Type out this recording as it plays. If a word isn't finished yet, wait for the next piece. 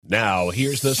Now,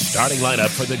 here's the starting lineup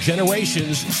for the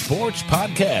Generations Sports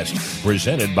Podcast,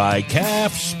 presented by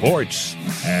CAF Sports.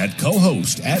 At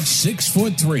co-host at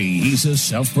 6'3", he's a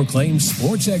self-proclaimed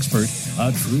sports expert,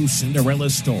 a true Cinderella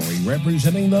story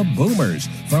representing the Boomers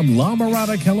from La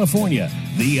Mirada, California,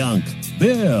 the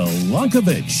Bill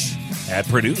Unkovich. At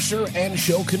producer and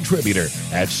show contributor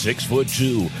at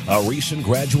 6'2", a recent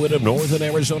graduate of Northern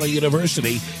Arizona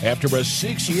University after a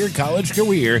 6-year college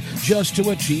career just to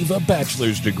achieve a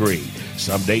bachelor's degree.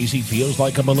 Some days he feels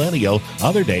like a millennial,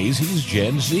 other days he's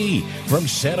Gen Z. From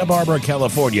Santa Barbara,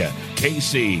 California,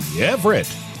 Casey Everett.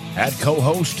 At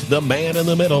co-host, the man in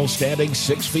the middle, standing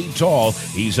 6 feet tall,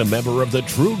 he's a member of the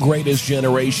true greatest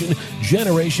generation,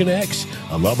 Generation X,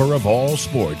 a lover of all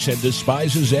sports and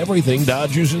despises everything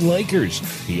Dodgers and Lakers.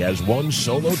 He has one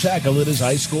solo tackle in his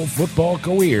high school football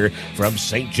career from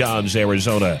St. John's,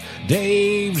 Arizona,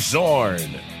 Dave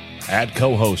Zorn. At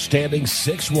co-host, standing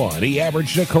 6'1", he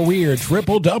averaged a career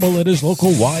triple-double at his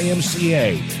local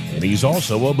YMCA. And he's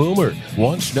also a boomer,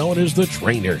 once known as the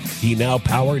trainer. He now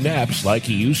power naps like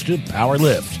he used to power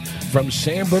lift. From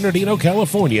San Bernardino,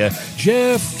 California,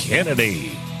 Jeff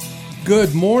Kennedy.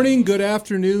 Good morning, good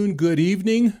afternoon, good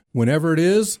evening, whenever it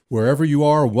is, wherever you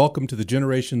are, welcome to the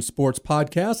Generation Sports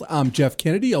Podcast. I'm Jeff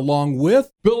Kennedy, along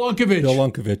with Bill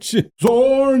Unkovich.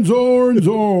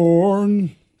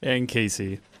 Zorn. And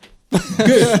Casey.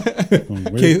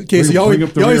 Good. Casey, you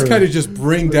always kind of just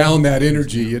bring down that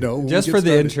energy, you know. Just for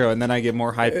the intro, and then I get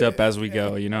more hyped up as we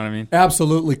go, you know what I mean?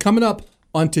 Absolutely. Coming up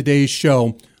on today's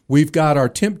show, we've got our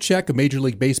temp check of Major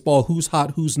League Baseball, who's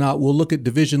hot, who's not. We'll look at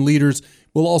division leaders.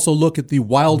 We'll also look at the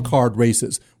wild card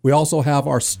races. We also have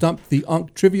our Stump the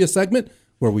Unk trivia segment,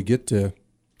 where we get to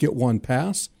get one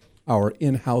pass. Our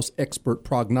in-house expert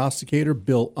prognosticator,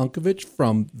 Bill Unkovich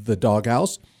from the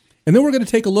Doghouse. And then we're going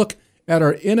to take a look at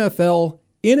our NFL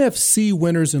NFC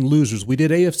winners and losers. We did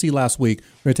AFC last week.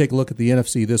 We're going to take a look at the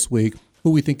NFC this week,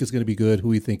 who we think is going to be good, who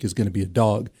we think is going to be a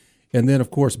dog. And then, of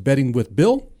course, betting with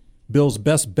Bill's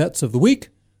best bets of the week.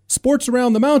 Sports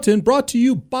Around the Mountain, brought to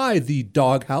you by the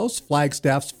Doghouse,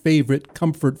 Flagstaff's favorite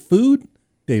comfort food.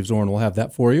 Dave Zorn will have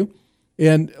that for you.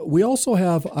 And we also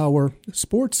have our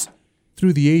sports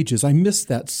through the ages. I missed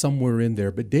that somewhere in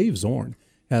there, but Dave Zorn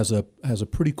has a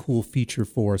pretty cool feature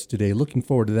for us today. Looking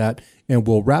forward to that. And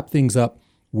we'll wrap things up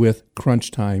with crunch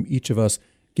time, each of us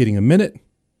getting a minute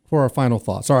for our final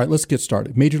thoughts. All right, let's get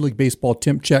started. Major League Baseball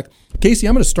temp check. Casey,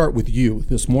 I'm going to start with you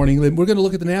this morning. We're going to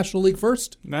look at the National League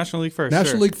first. National League first.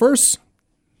 National League first.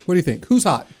 What do you think? Who's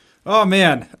hot? Oh,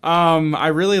 man. I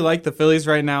really like the Phillies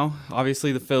right now.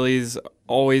 Obviously, the Phillies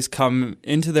always come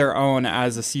into their own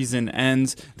as the season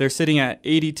ends. They're sitting at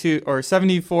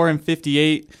 74 and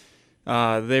 58.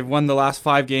 They've won the last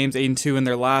 5 games, 8-2 in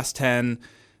their last 10.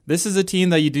 This is a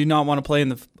team that you do not want to play in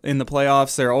the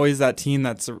playoffs. They're always that team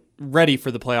that's ready for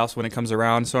the playoffs when it comes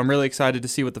around. So I'm really excited to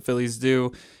see what the Phillies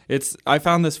do. I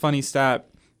found this funny stat.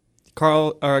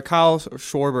 Kyle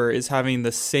Schwarber is having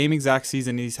the same exact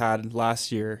season he's had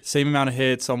last year. Same amount of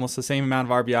hits, almost the same amount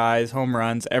of RBIs, home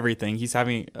runs, everything. He's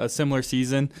having a similar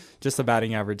season, just the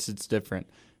batting average, it's different.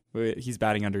 He's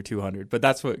batting under 200, but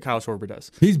that's what Kyle Schwarber does.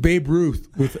 He's Babe Ruth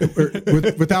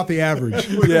without the averge.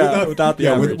 Without the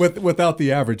average. Without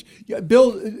the average. Yeah,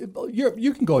 Bill,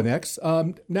 you can go next.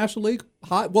 National League,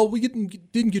 hot. Well, we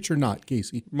didn't get your knot,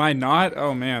 Casey. My knot?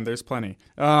 Oh, man, there's plenty.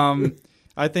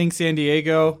 I think San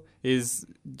Diego is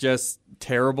just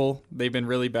terrible. They've been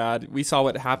really bad. We saw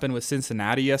what happened with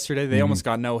Cincinnati yesterday. They almost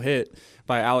got no hit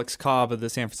by Alex Cobb of the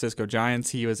San Francisco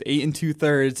Giants. He was 8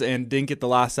 2/3 and didn't get the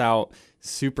last out.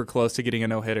 Super close to getting a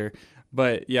no-hitter.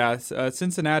 But, yeah,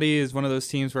 Cincinnati is one of those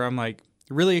teams where I'm, like,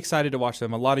 really excited to watch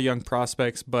them. A lot of young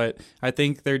prospects, but I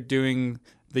think they're doing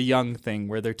the young thing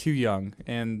where they're too young,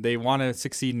 and they want to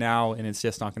succeed now, and it's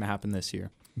just not going to happen this year.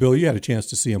 Bill, you had a chance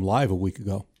to see him live a week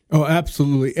ago. Oh,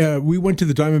 absolutely. We went to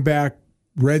the Diamondback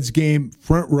Reds game,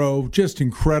 front row, just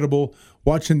incredible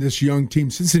watching this young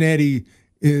team. Cincinnati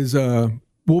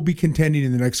will be contending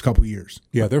in the next couple of years.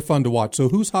 Yeah, they're fun to watch. So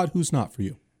who's hot, who's not for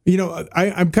you? You know,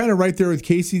 I'm kind of right there with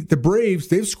Casey. The Braves,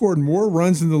 they've scored more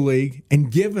runs in the league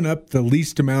and given up the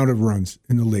least amount of runs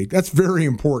in the league. That's very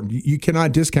important. You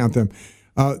cannot discount them.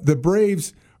 The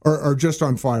Braves are just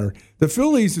on fire. The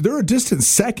Phillies, they're a distant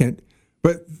second,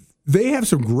 but they have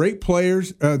some great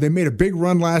players. They made a big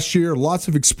run last year. Lots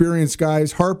of experienced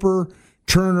guys. Harper,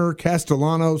 Turner,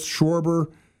 Castellanos,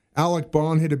 Schwarber, Alec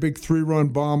Bohm hit a big 3-run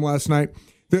bomb last night.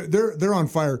 They're on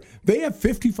fire. They have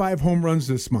 55 home runs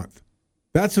this month.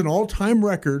 That's an all-time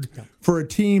record for a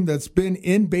team that's been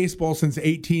in baseball since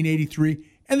 1883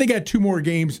 and they got 2 more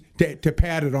games to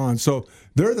pad it on. So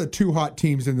they're the 2 hot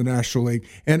teams in the National League.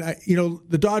 And,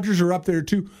 the Dodgers are up there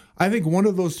too. I think one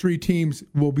of those 3 teams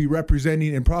will be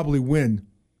representing and probably win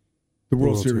the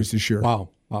World Series this year. Wow.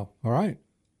 All right.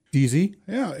 DZ?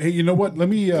 Yeah. Hey, you know what? Let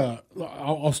me.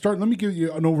 I'll start. Let me give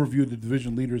you an overview of the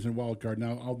division leaders in wild card.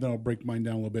 Now, I'll break mine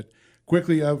down a little bit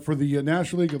quickly. For the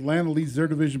National League, Atlanta leads their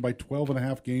division by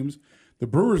 12.5 games. The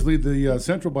Brewers lead the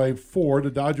Central by 4.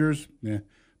 The Dodgers,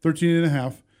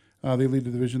 13.5. They lead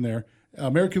the division there.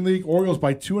 American League, Orioles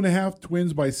by 2.5,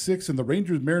 Twins by 6, and the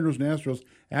Rangers, Mariners, and Astros,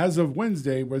 as of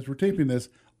Wednesday, as we're taping this,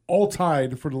 all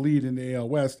tied for the lead in the AL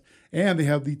West, and they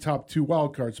have the top 2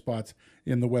 wild card spots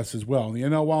in the West as well. In the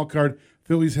NL wild card,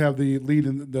 Phillies have the lead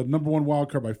in the number 1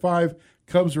 wild card by 5.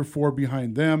 Cubs are 4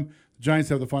 behind them. The Giants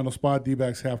have the final spot.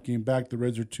 D-backs half game back. The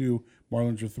Reds are 2.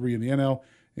 Marlins are 3 in the NL.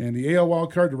 And the AL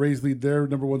wild card, the Rays lead their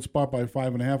number 1 spot by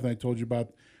 5.5. And I told you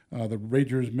about the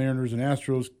Rangers, Mariners, and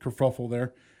Astros kerfuffle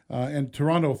there. And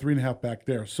Toronto 3.5 back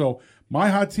there. So my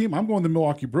hot team, I'm going the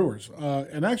Milwaukee Brewers.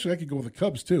 And actually, I could go with the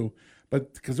Cubs too,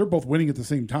 but because they're both winning at the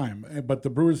same time. But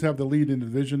the Brewers have the lead in the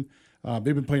division.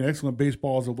 They've been playing excellent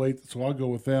baseball as of late, so I'll go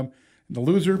with them. And the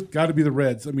loser got to be the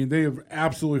Reds. I mean, they have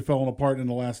absolutely fallen apart in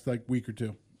the last week or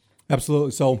 2.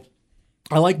 Absolutely. So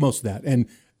I like most of that. And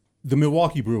the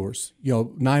Milwaukee Brewers,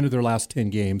 9 of their last 10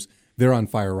 games, they're on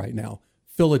fire right now.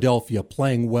 Philadelphia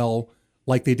playing well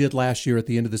like they did last year at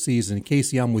the end of the season. And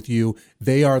Casey, I'm with you.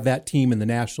 They are that team in the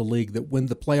National League that when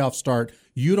the playoffs start,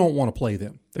 you don't want to play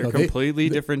them. They're a completely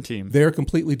different team. They're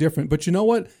completely different. But you know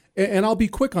what? And I'll be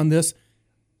quick on this.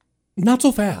 Not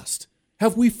so fast.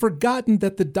 Have we forgotten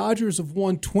that the Dodgers have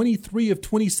won 23 of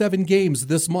 27 games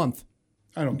this month?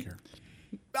 I don't care.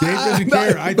 Dave doesn't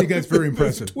care. I think that's very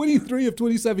impressive. 23 of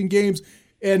 27 games.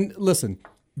 And listen,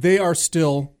 they are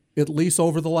still, at least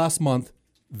over the last month,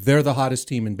 they're the hottest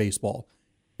team in baseball.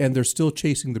 And they're still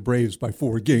chasing the Braves by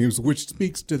 4 games, which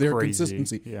speaks to their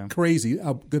consistency. Yeah. Crazy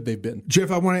how good they've been. Jeff,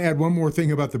 I want to add one more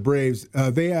thing about the Braves.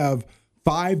 They have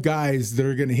 5 guys that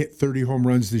are going to hit 30 home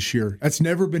runs this year. That's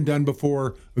never been done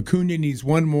before. Acuna needs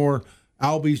 1 more.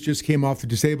 Albies just came off the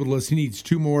disabled list. He needs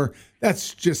 2 more.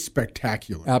 That's just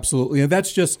spectacular. Absolutely. And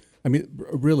that's just,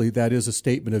 really, that is a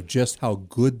statement of just how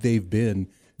good they've been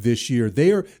this year.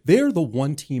 They're the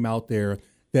one team out there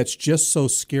that's just so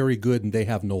scary good and they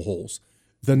have no holes.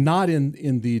 The not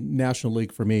in the National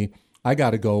League for me, I got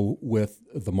to go with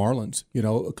the Marlins.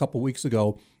 A couple weeks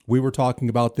ago, we were talking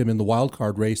about them in the wild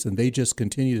card race, and they just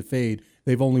continue to fade.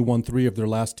 They've only won 3 of their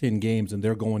last 10 games, and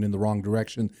they're going in the wrong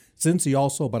direction. Cincy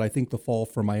also, but I think the fall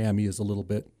for Miami is a little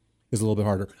bit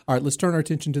harder. All right, let's turn our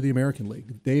attention to the American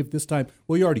League. Dave, this time,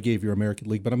 well, you already gave your American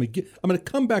League, but I'm going to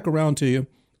come back around to you,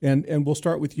 and we'll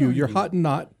start with you. You're hot and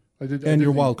not, and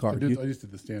your wild card. I just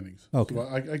did the standings. Okay, so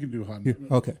I can do hot.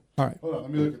 Okay, all right. Hold on,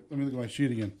 let me look at my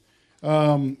sheet again.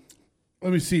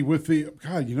 Let me see. With the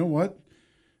God, you know what?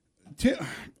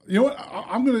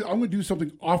 I'm gonna do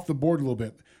something off the board a little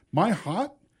bit. My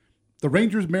hot, the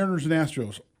Rangers, Mariners, and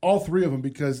Astros, all 3 of them,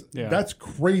 because that's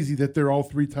crazy that they're all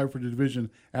 3 tied for the division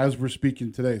as we're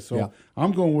speaking today. So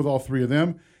I'm going with all 3 of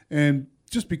them, and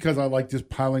just because I like just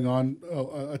piling on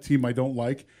a team I don't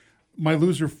like, my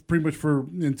loser pretty much for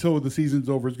until the season's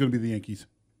over is going to be the Yankees.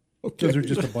 Because they're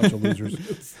just a bunch of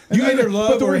losers. You either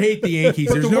love or hate the Yankees.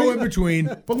 There's no in between.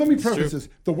 But let me preface this.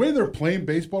 The way they're playing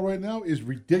baseball right now is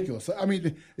ridiculous. I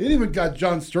mean, it even got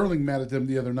John Sterling mad at them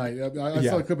the other night. I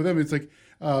saw a clip of them. It's like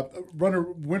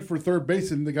runner went for third base,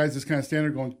 and the guy's just kind of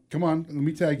standing there going, come on, let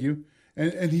me tag you.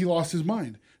 And he lost his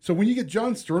mind. So when you get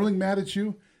John Sterling mad at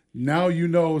you, now you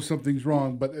know something's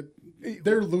wrong. But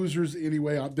they're losers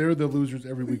anyway. They're the losers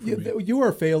every week for me. You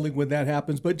are failing when that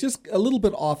happens. But just a little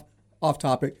bit off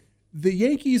topic. The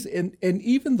Yankees and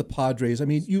even the Padres,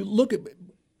 you look at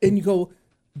and you go,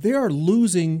 they are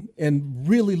losing and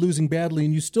really losing badly,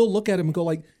 and you still look at them and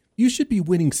go, you should be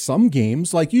winning some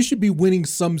games. You should be winning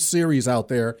some series out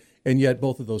there, and yet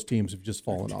both of those teams have just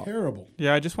fallen off. Terrible.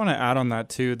 Yeah, I just want to add on that,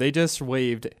 too. They just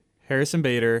waived Harrison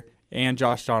Bader and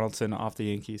Josh Donaldson off the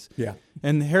Yankees. Yeah.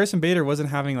 And Harrison Bader wasn't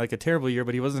having a terrible year,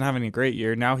 but he wasn't having a great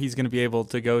year. Now he's going to be able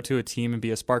to go to a team and be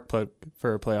a spark plug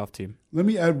for a playoff team. Let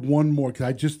me add one more, because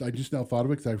I just now thought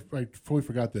of it, because I fully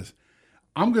forgot this.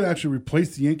 I'm going to actually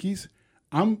replace the Yankees.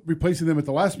 I'm replacing them at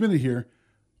the last minute here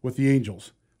with the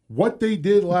Angels. What they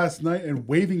did last night and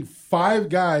waiving 5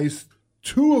 guys,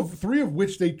 3 of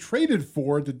which they traded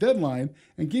for at the deadline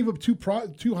and gave up 2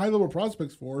 high-level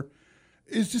prospects for,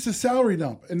 is just a salary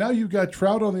dump. And now you've got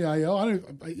Trout on the IL.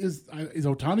 Is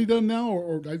Ohtani done now?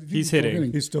 Or he's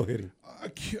hitting. He's still hitting.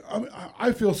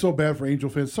 I feel so bad for Angel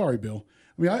fans. Sorry, Bill.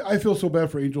 I mean, I feel so bad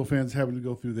for Angel fans having to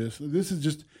go through this. This is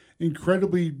just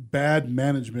incredibly bad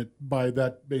management by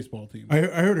that baseball team. I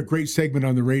heard a great segment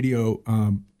on the radio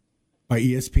by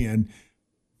ESPN,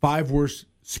 5 worst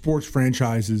sports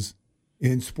franchises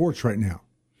in sports right now.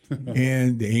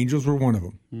 And the Angels were one of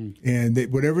them. And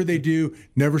whatever they do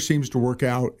never seems to work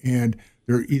out. And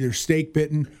they're either stake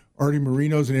bitten. Artie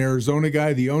Moreno's an Arizona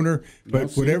guy, the owner.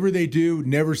 But whatever they do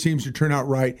never seems to turn out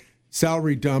right.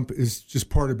 Salary dump is just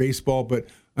part of baseball. But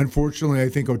unfortunately, I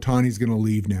think Ohtani's going to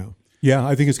leave now. Yeah,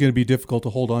 I think it's going to be difficult to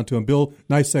hold on to him. Bill,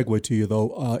 nice segue to you,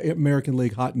 though. American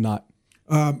League, hot and not.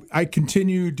 I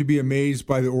continue to be amazed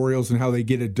by the Orioles and how they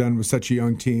get it done with such a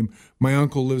young team. My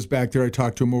uncle lives back there. I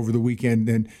talked to him over the weekend,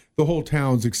 and the whole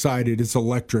town's excited. It's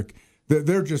electric.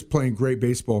 They're just playing great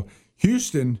baseball.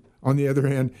 Houston, on the other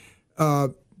hand,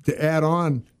 to add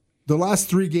on, the last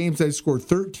 3 games they scored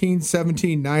 13,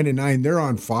 17, 9, and 9. They're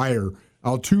on fire.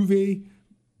 Altuve,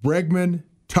 Bregman,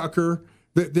 Tucker.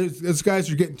 Those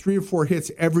guys are getting 3 or 4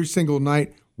 hits every single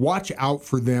night. Watch out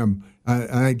for them.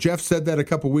 Jeff said that a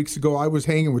couple weeks ago. I was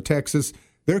hanging with Texas.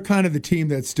 They're kind of the team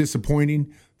that's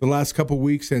disappointing the last couple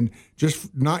weeks and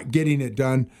just not getting it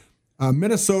done.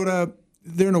 Minnesota,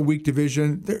 they're in a weak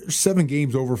division. They're 7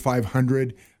 games over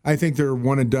 500. I think they're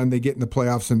one and done. They get in the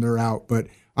playoffs and they're out. But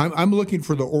I'm looking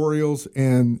for the Orioles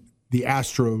and the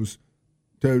Astros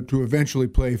to eventually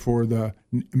play for the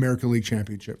American League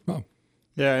Championship. Oh.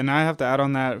 Yeah, and I have to add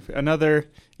on that, another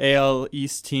AL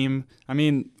East team. I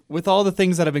mean, with all the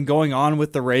things that have been going on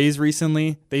with the Rays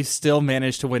recently, they've still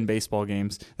managed to win baseball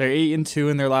games. They're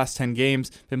 8-2 in their last 10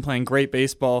 games, been playing great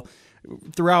baseball.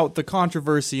 Throughout the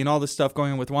controversy and all the stuff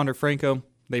going on with Wander Franco,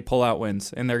 they pull out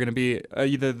wins, and they're going to be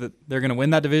they're going to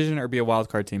win that division or be a wild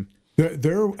card team.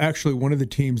 They're actually one of the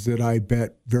teams that I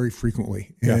bet very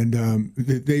frequently, and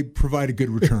they provide a good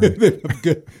return.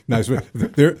 Good, nice.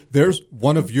 There's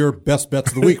one of your best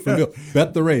bets of the week from Bill.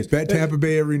 Bet the Rays. Bet Tampa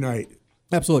Bay every night.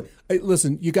 Absolutely. Hey,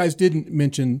 listen, you guys didn't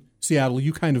mention Seattle.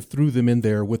 You kind of threw them in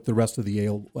there with the rest of the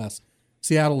AL West.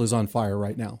 Seattle is on fire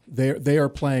right now. They are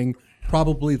playing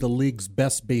probably the league's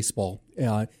best baseball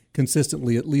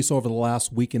consistently, at least over the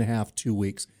last week and a half, 2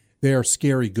 weeks. They are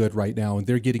scary good right now, and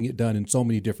they're getting it done in so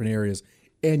many different areas.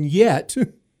 And yet,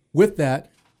 with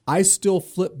that, I still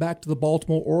flip back to the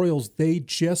Baltimore Orioles. They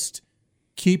just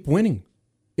keep winning,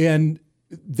 and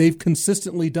they've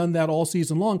consistently done that all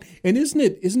season long. And isn't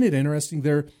it interesting?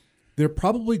 They're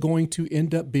probably going to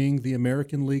end up being the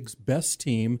American League's best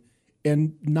team,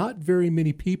 and not very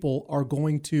many people are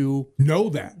going to know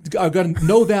that. Are going to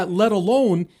know that, let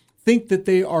alone think that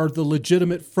they are the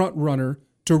legitimate front runner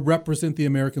to represent the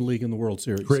American League in the World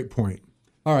Series. Great point.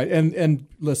 All right, and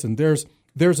listen, there's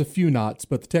a few knots,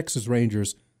 but the Texas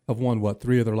Rangers have won,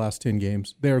 3 of their last 10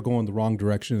 games. They are going the wrong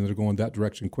direction, and they're going that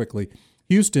direction quickly.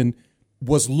 Houston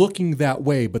was looking that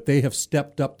way, but they have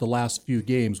stepped up the last few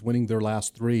games, winning their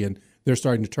last 3, and they're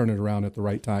starting to turn it around at the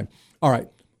right time. All right,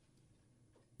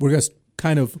 we're going to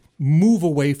kind of move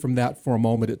away from that for a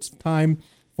moment. It's time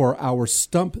for our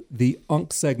Stump the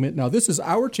Unk segment. Now, this is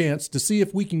our chance to see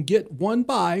if we can get one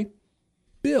by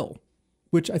Bill,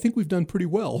 which I think we've done pretty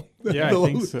well. Yeah, I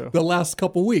think so. The last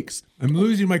couple weeks. I'm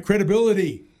losing my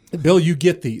credibility. Bill, you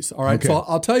get these. All right, okay. So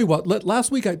I'll tell you what.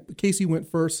 Last week, Casey went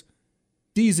first.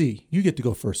 DZ, you get to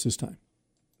go first this time.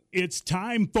 It's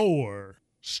time for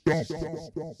Stump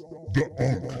the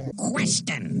Unk.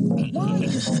 Question.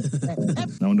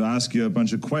 I want to ask you a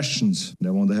bunch of questions, and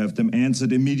I want to have them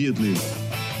answered immediately.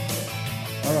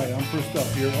 All right, I'm first up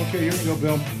here. Okay, here we go,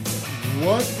 Bill.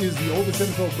 What is the oldest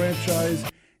NFL franchise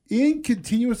in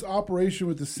continuous operation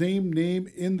with the same name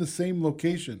in the same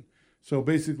location? So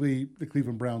basically, the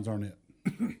Cleveland Browns aren't it.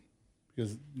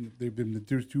 Because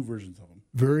there's 2 versions of them.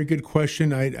 Very good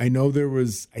question. I know there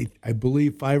was, I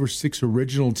believe, 5 or 6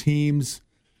 original teams.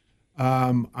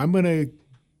 I've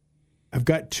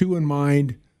got 2 in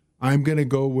mind. I'm going to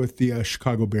go with the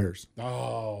Chicago Bears.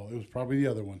 Oh, it was probably the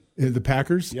other one. The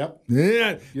Packers? Yep.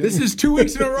 Yeah, this is 2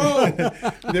 weeks in a row.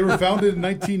 They were founded in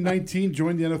 1919,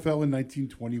 joined the NFL in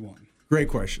 1921. Great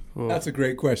question. Cool. That's a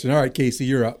great question. All right, Casey,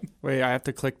 you're up. Wait, I have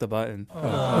to click the button.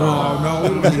 Oh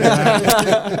no.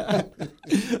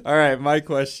 All right, my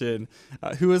question.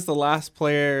 Who was the last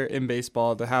player in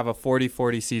baseball to have a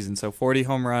 40-40 season? So 40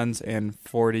 home runs and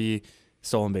 40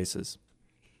 stolen bases.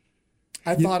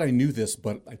 I thought I knew this,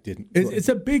 but I didn't. It's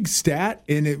a big stat,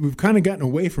 and we've kind of gotten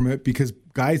away from it because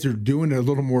guys are doing it a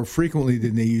little more frequently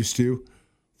than they used to.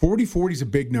 40-40 is a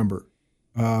big number.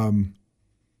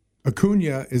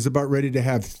 Acuna is about ready to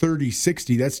have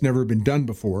 30-60. That's never been done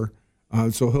before,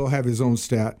 so he'll have his own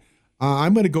stat.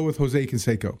 I'm going to go with Jose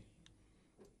Canseco.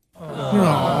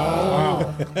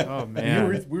 Wow. Oh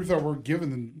man. We thought we were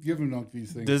giving Unc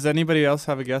these things. Does anybody else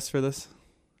have a guess for this?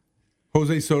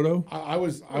 Jose Soto? I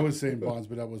was saying Bonds,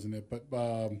 but that wasn't it. But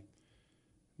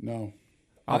no.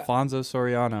 Alfonso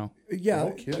Soriano. Yeah,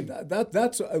 No kidding.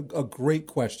 that's a great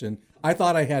question. I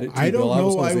thought I had it too, I don't Bill. know.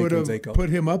 was I Jose would have Canseco. put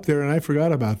him up there, and I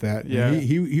forgot about that. Yeah.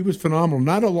 He was phenomenal.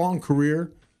 Not a long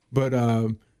career, but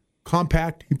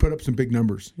compact. He put up some big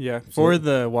numbers. Yeah, for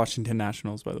the Washington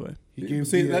Nationals, by the way. He gave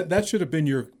See, the, that should have been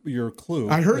your clue.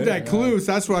 I heard that clue,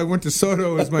 so that's why I went to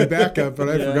Soto as my backup, but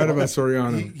I forgot about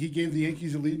Soriano. he gave the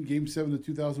Yankees a lead in Game 7 of the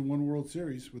 2001 World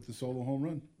Series with the solo home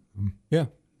run. Yeah.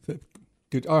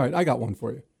 Good. All right, I got one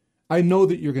for you. I know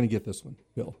that you're going to get this one,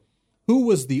 Bill. Who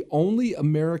was the only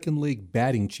American League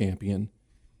batting champion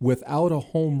without a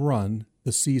home run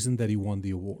the season that he won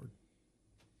the award?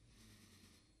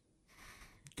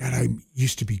 God, I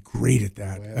used to be great at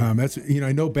that. That's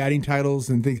I know batting titles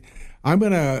and things. I'm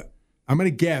gonna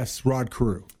guess Rod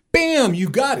Carew. Bam! You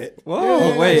got it.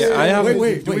 Whoa, wait, I have.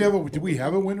 Wait. Do we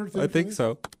have a winner? I think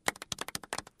so.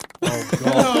 Oh,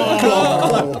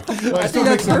 God. I think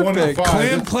that's perfect.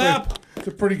 Clam clap. It's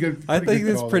a pretty good. I think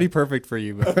good it's call, pretty though. perfect for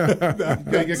you. But You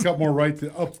gotta get a couple more right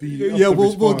to up the. Yeah, up the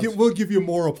we'll response. give you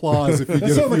more applause if you That get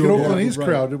a sounds like few an more Oakland A's right.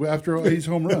 crowd after A's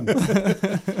home run.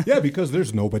 Yeah, because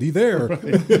there's nobody there.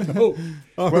 All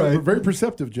Well, right. very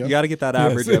perceptive, Jeff. you got to get that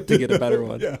average up to get a better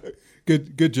one. Yeah.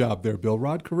 Good job there, Bill.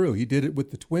 Rod Carew. He did it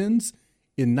with the Twins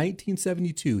in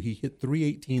 1972. He hit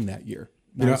 318 that year.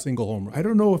 Not a single home run. I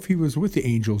don't know if he was with the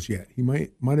Angels yet. He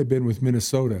might have been with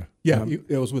Minnesota. Yeah,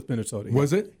 it was with Minnesota. Yeah.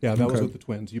 Was it? Yeah, that was Okay. with the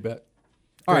Twins. You bet.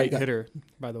 All right, right, hitter,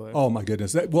 by the way. Oh my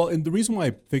goodness. Well, and the reason why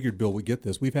I figured Bill would get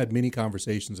this, we've had many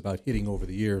conversations about hitting over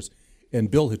the years, and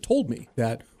Bill had told me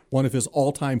that one of his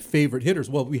all-time favorite hitters.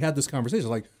 Well, we had this conversation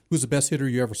like, who's the best hitter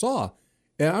you ever saw?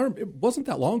 And it wasn't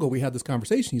that long ago we had this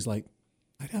conversation. He's like,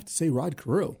 I'd have to say Rod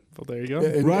Carew. Well, there you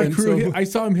go. Rod Carew, I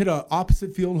saw him hit an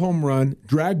opposite field home run,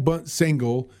 drag bunt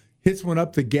single, hits one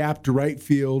up the gap to right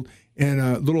field, and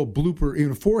a little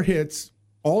blooper. 4 hits,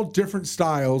 all different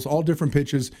styles, all different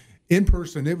pitches. In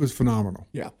person, it was phenomenal.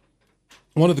 Yeah.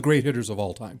 One of the great hitters of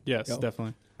all time. Yes,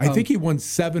 definitely. I think he won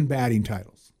 7 batting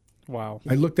titles. Wow.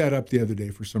 I looked that up the other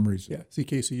day for some reason. Yeah. See,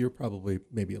 Casey, you're probably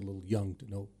maybe a little young to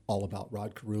know all about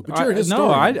Rod Carew, but you're a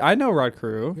historian. No, I know Rod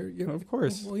Carew. Of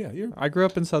course. Well, yeah, you're I grew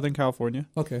up in Southern California.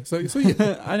 okay. So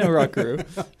yeah. I know Rod Carew.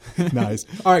 Nice.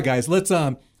 All right, guys, let's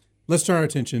turn our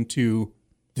attention to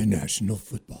the National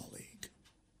Football League.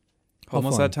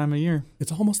 Almost that time of year.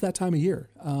 It's almost that time of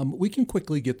year. We can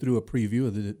quickly get through a preview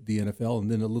of the NFL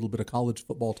and then a little bit of college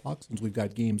football talk since we've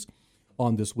got games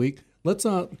on this week. Let's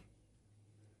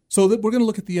so that we're going to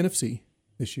look at the NFC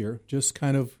this year, just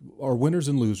kind of our winners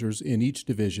and losers in each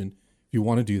division. If you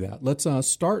want to do that, let's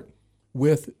start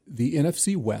with the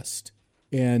NFC West.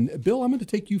 And Bill, I'm going to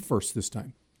take you first this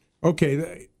time.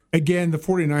 Okay, again, the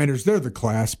 49ers, they're the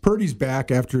class. Purdy's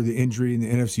back after the injury in the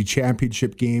NFC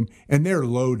Championship game, and they're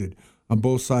loaded on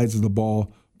both sides of the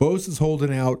ball. Bose is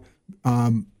holding out.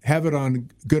 Have it on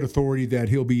good authority that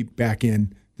he'll be back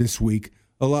in this week.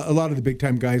 A lot of the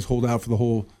big-time guys hold out for the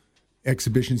whole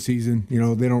exhibition season.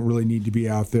 They don't really need to be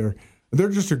out there. They're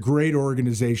just a great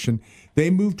organization. They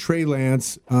moved Trey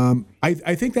Lance.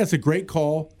 I think that's a great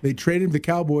call. They traded him to the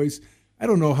Cowboys. I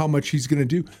don't know how much he's going to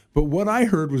do. But what I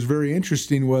heard was very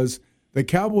interesting was the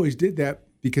Cowboys did that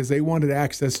because they wanted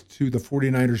access to the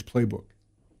 49ers playbook.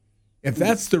 If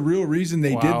that's the real reason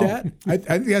they did that, I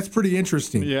think that's pretty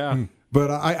interesting. Yeah. But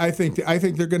I think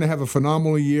they're going to have a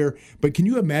phenomenal year. But can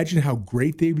you imagine how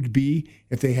great they would be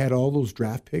if they had all those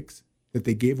draft picks that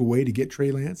they gave away to get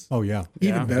Trey Lance? Oh yeah,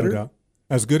 Even better. No doubt.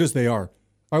 As good as they are.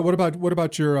 All right, what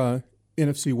about your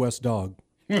NFC West dog?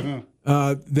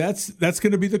 That's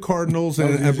going to be the Cardinals,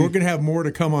 and we're going to have more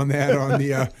to come on that on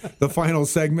the final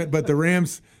segment. But the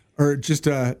Rams are just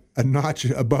a notch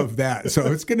above that,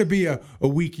 so it's going to be a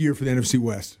weak year for the NFC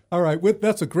West. All right,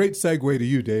 that's a great segue to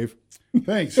you, Dave.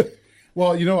 Thanks.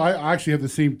 Well, I actually have the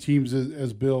same teams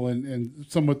as Bill, and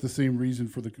somewhat the same reason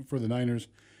for the Niners.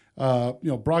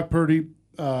 Brock Purdy,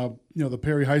 the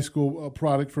Perry High School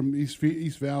product from East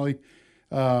Valley.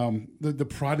 The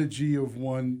prodigy of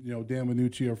one, Dan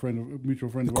Minucci, a mutual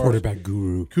friend of ours. Quarterback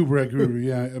guru,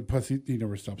 yeah. And plus, he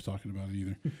never stops talking about it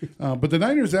either. But the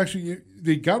Niners actually,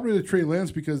 they got rid of Trey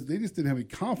Lance because they just didn't have any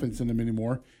confidence in him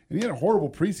anymore. And he had a horrible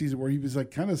preseason where he was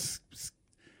like kind of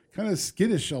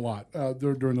skittish a lot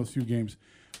during those few games.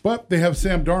 But they have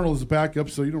Sam Darnold as a backup,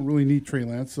 so you don't really need Trey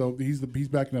Lance. So he's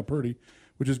backing up Purdy,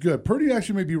 which is good. Purdy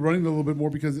actually may be running a little bit more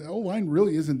because the O-line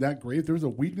really isn't that great. If there's a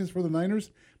weakness for the Niners,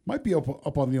 might be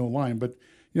up on the O-line. But,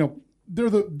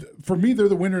 for me, they're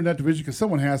the winner in that division because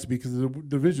someone has to be because the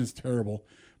division's terrible.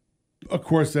 Of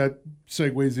course, that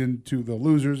segues into the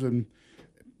losers, and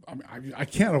I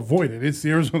can't avoid it. It's the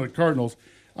Arizona Cardinals.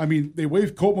 I mean, they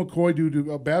waived Colt McCoy due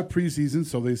to a bad preseason,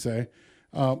 so they say.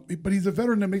 But he's a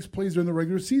veteran that makes plays during the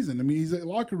regular season. I mean, he's a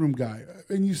locker room guy,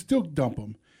 and you still dump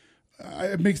him.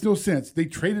 It makes no sense. They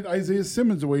traded Isaiah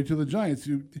Simmons away to the Giants.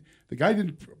 The guy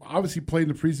didn't obviously play in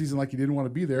the preseason like he didn't want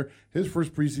to be there. His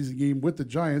first preseason game with the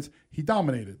Giants, he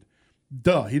dominated.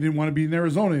 He didn't want to be in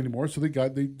Arizona anymore, so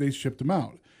they shipped him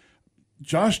out.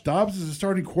 Josh Dobbs is a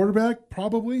starting quarterback,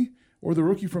 probably, or the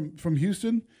rookie from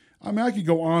Houston. I mean, I could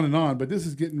go on and on, but this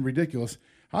is getting ridiculous.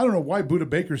 I don't know why Budda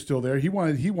Baker's still there. He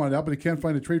wanted out, but they can't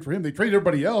find a trade for him. They trade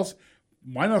everybody else.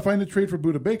 Why not find a trade for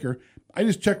Budda Baker? I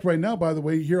just checked right now, by the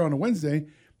way, here on a Wednesday.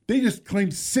 They just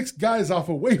claimed 6 guys off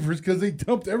of waivers because they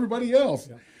dumped everybody else.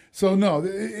 Yeah. So, no,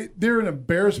 they're an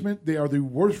embarrassment. They are the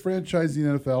worst franchise in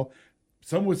the NFL.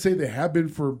 Some would say they have been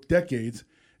for decades.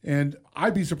 And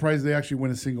I'd be surprised they actually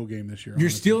win a single game this year. You're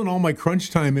stealing all my crunch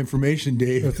time information,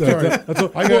 Dave. Sorry.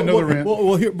 I got another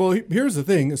rant. Here's the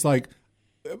thing. It's like,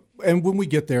 and when we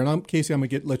get there, and Casey, I'm going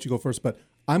to let you go first, but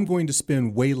I'm going to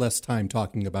spend way less time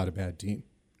talking about a bad team.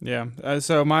 Yeah.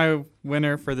 So my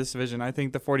winner for this division, I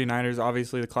think the 49ers,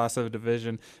 obviously the class of a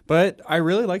division, but I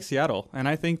really like Seattle, and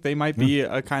I think they might be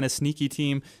a kind of sneaky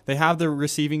team. They have the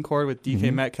receiving core with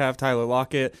DK Metcalf, Tyler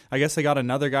Lockett. I guess they got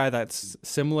another guy that's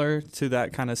similar to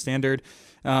that kind of standard,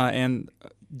 and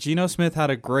Geno Smith had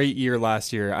a great year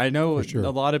last year. I know a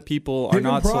lot of people are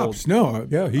not sold. No,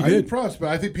 yeah, he did. did props, but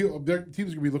I think their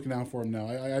teams are going to be looking out for him now.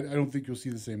 I don't think you'll see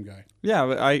the same guy. Yeah,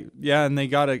 and they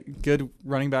got a good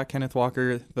running back, Kenneth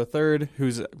Walker III,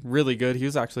 who's really good. He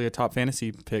was actually a top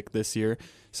fantasy pick this year.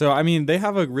 So, I mean, they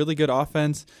have a really good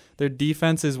offense. Their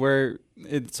defense is where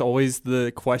it's always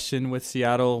the question with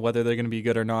Seattle, whether they're going to be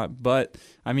good or not. But,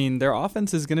 I mean, their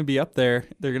offense is going to be up there.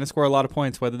 They're going to score a lot of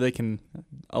points. Whether they can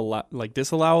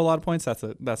disallow a lot of points,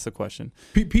 that's the question.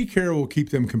 Pete Carroll will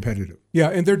keep them competitive. Yeah,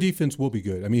 and their defense will be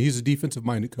good. I mean, he's a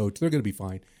defensive-minded coach. They're going to be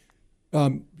fine.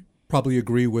 Probably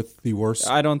agree with the worst.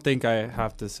 I don't think I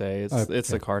have to say it's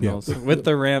the Cardinals with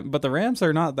the but the Rams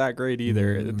are not that great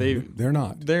either. They're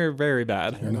not. They're very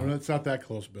bad. It's not that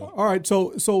close, Bill. All right,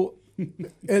 so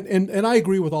and I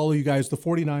agree with all of you guys. The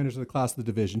 49ers are the class of the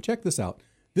division. Check this out.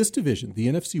 This division, the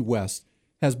NFC West,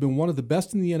 has been one of the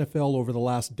best in the NFL over the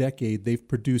last decade. They've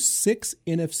produced 6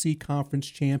 NFC conference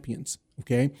champions.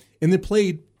 Okay, and they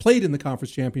played in the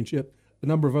conference championship a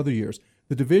number of other years.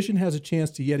 The division has a chance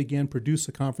to yet again produce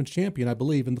a conference champion, I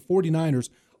believe, and the 49ers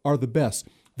are the best.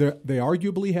 They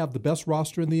arguably have the best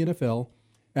roster in the NFL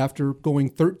after going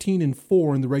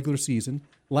 13-4 in the regular season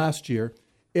last year.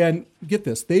 And get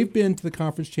this, they've been to the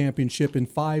conference championship in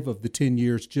 5 of the 10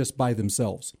 years just by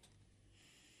themselves.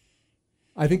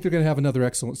 I think they're going to have another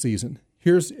excellent season.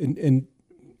 And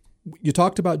you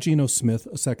talked about Geno Smith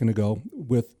a second ago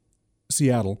with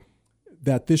Seattle,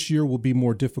 that this year will be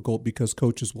more difficult because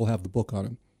coaches will have the book on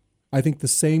him. I think the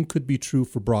same could be true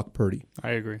for Brock Purdy. I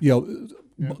agree.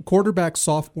 Quarterback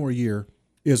sophomore year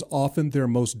is often their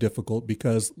most difficult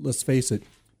because, let's face it,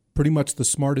 pretty much the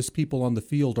smartest people on the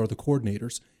field are the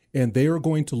coordinators, and they are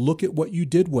going to look at what you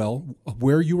did well,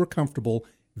 where you were comfortable.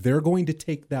 They're going to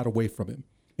take that away from him,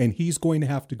 and he's going to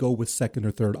have to go with second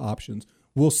or third options.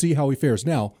 We'll see how he fares.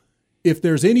 Now, if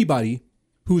there's anybody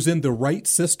who's in the right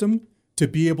system to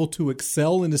be able to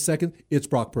excel in the second, it's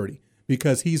Brock Purdy,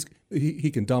 because he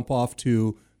can dump off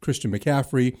to Christian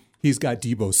McCaffrey. He's got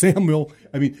Deebo Samuel.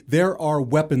 I mean, there are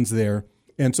weapons there.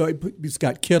 And so he's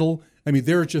got Kittle. I mean,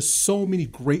 there are just so many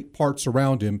great parts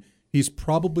around him. He's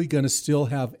probably going to still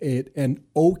have an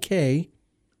okay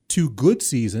to good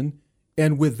season.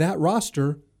 And with that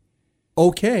roster,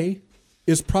 okay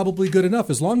is probably good enough.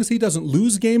 As long as he doesn't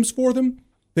lose games for them,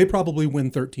 they probably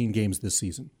win 13 games this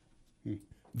season.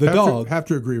 Have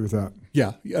to agree with that.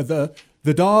 Yeah.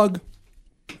 The dog,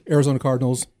 Arizona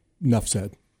Cardinals, enough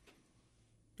said.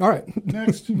 All right.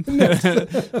 Next.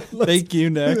 Thank you.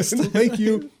 Next. Thank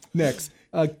you. Next.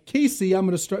 Casey, I'm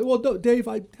going to start. Well, Dave,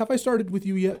 have I started with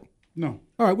you yet? No.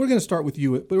 All right. We're going to start with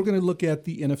you, but we're going to look at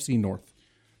the NFC North.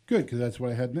 Good, because that's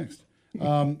what I had next.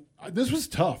 This was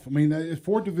tough. I mean,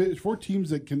 4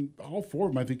 teams that can, all 4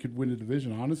 of them, I think, could win a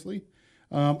division, honestly.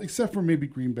 Except for maybe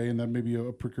Green Bay, and that may be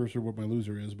a precursor of what my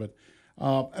loser is. But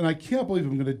and I can't believe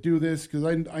I'm going to do this because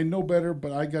I know better,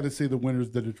 but I got to say the winner is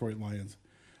the Detroit Lions.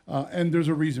 And there's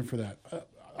a reason for that.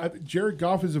 Jared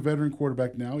Goff is a veteran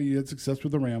quarterback now. He had success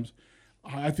with the Rams.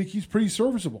 I think he's pretty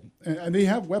serviceable. And they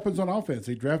have weapons on offense.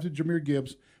 They drafted Jahmyr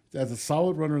Gibbs as a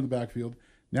solid runner in the backfield.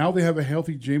 Now they have a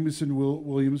healthy Jameson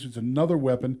Williams, who's another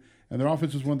weapon, and their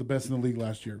offense was one of the best in the league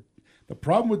last year. The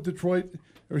problem with Detroit,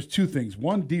 there's 2 things.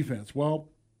 One, defense. Well,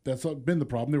 that's been the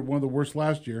problem. They were one of the worst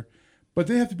last year. but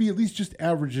they have to be at least just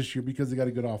average this year because they got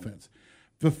a good offense.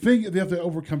 The thing they have to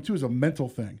overcome, too, is a mental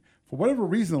thing. For whatever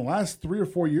reason, the last 3 or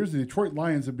 4 years, the Detroit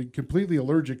Lions have been completely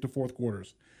allergic to fourth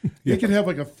quarters. They can have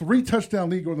like a 3-touchdown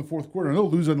lead go in the fourth quarter, and they'll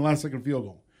lose on the last second field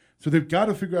goal. So they've got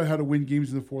to figure out how to win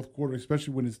games in the fourth quarter,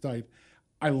 especially when it's tight.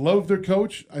 I love their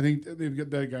coach. I think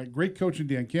they got a great coach in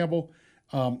Dan Campbell.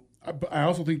 I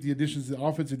also think the additions to the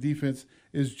offense and defense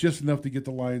is just enough to get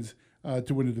the Lions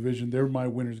to win the division. They're my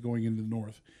winners going into the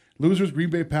North. Losers, Green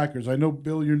Bay Packers. I know,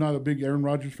 Bill, you're not a big Aaron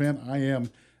Rodgers fan. I am.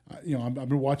 I've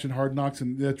been watching Hard Knocks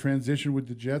and the transition with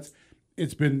the Jets.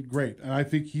 It's been great, and I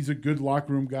think he's a good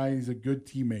locker room guy. He's a good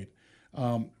teammate.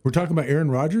 We're talking about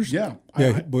Aaron Rodgers? Yeah.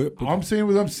 I'm saying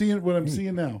what I'm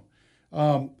seeing now.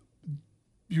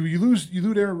 You lose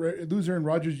Aaron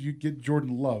Rodgers, you get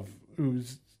Jordan Love,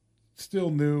 who's still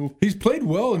new. He's played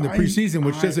well in the preseason,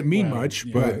 which doesn't mean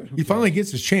much, but he finally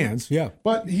gets his chance. Yeah.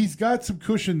 But he's got some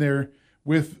cushion there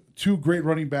with 2 great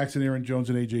running backs in Aaron Jones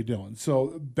and A.J. Dillon.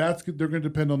 So they're going to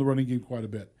depend on the running game quite a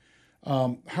bit.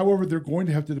 However, they're going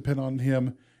to have to depend on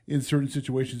him in certain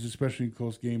situations, especially in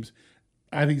close games.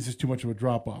 I think it's just too much of a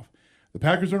drop-off. The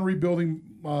Packers are in rebuilding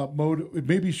mode. It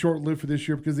may be short-lived for this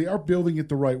year because they are building it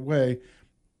the right way.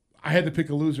 I had to pick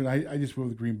a loser, and I just went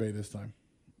with Green Bay this time.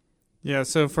 Yeah,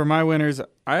 so for my winners,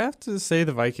 I have to say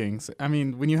the Vikings. I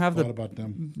mean, when you have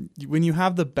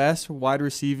the best wide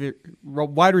receiver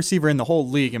in the whole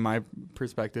league, in my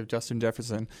perspective, Justin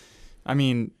Jefferson, I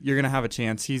mean, you're going to have a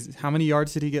chance. How many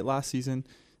yards did he get last season?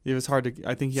 It was hard to.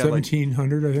 I think he had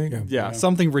 1,700. I think. Yeah,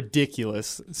 something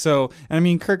ridiculous. So, and I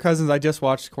mean, Kirk Cousins. I just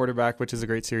watched Quarterback, which is a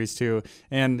great series too.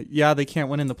 And yeah, they can't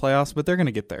win in the playoffs, but they're going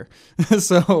to get there.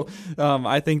 So,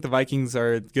 I think the Vikings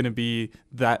are going to be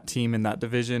that team in that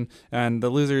division. And the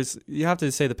losers, you have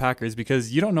to say the Packers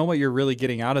because you don't know what you're really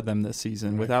getting out of them this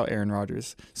season without Aaron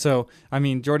Rodgers. So, I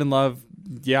mean, Jordan Love.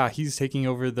 Yeah, he's taking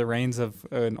over the reins of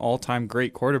an all-time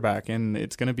great quarterback, and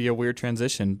it's going to be a weird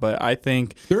transition. But I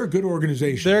think they're a good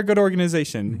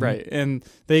organization. Right? And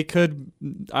they could.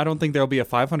 I don't think there'll be a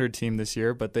 500 team this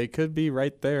year, but they could be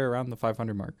right there around the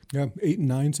 500 mark. Yeah, 8 and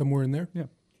 9 somewhere in there. Yeah.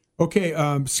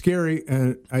 Okay, scary.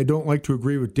 And I don't like to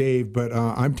agree with Dave, but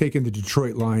I'm taking the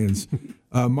Detroit Lions.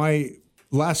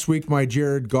 Last week, my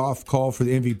Jared Goff call for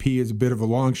the MVP is a bit of a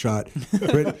long shot,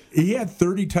 but he had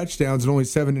 30 touchdowns and only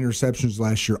 7 interceptions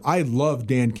last year. I love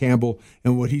Dan Campbell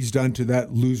and what he's done to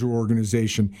that loser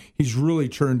organization. He's really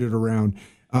turned it around.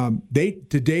 To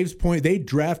Dave's point, they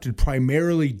drafted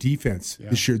primarily defense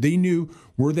this year. They knew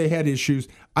where they had issues.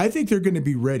 I think they're going to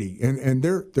be ready, and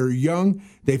they're young.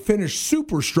 They finished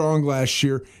super strong last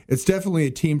year. It's definitely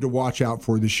a team to watch out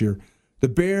for this year. The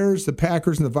Bears, the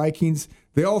Packers, and the Vikings,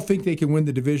 they all think they can win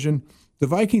the division. The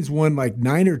Vikings won like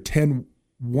 9 or 10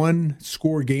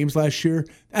 one-score games last year.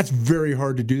 That's very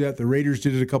hard to do that. The Raiders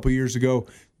did it a couple years ago.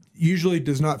 Usually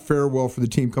does not fare well for the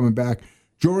team coming back.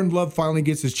 Jordan Love finally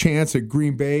gets his chance at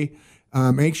Green Bay.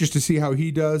 I'm anxious to see how he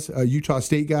does, a Utah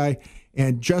State guy.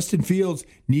 And Justin Fields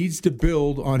needs to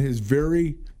build on his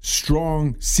very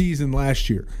strong season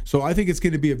last year. So I think it's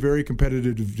going to be a very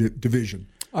competitive division.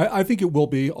 I think it will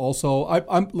be also.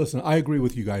 Listen, I agree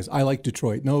with you guys. I like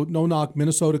Detroit. No knock.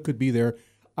 Minnesota could be there.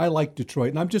 I like Detroit.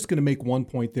 And I'm just going to make one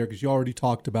point there because you already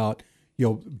talked about,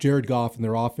 Jared Goff and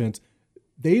their offense.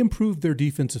 They improved their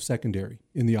defensive secondary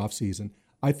in the offseason.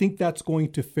 I think that's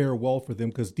going to fare well for them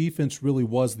because defense really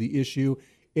was the issue.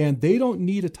 And they don't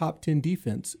need a top 10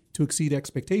 defense to exceed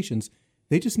expectations.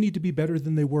 They just need to be better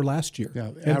than they were last year.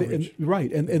 Yeah, average.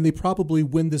 And they probably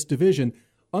win this division.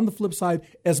 On the flip side,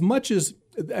 as much as,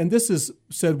 and this is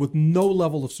said with no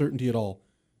level of certainty at all,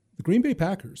 the Green Bay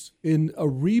Packers in a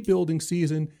rebuilding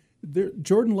season,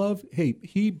 Jordan Love,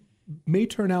 he may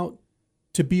turn out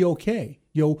to be okay.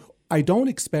 I don't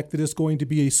expect that it's going to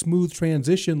be a smooth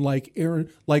transition like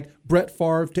Brett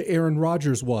Favre to Aaron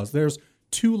Rodgers was. There's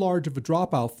too large of a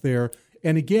dropout there.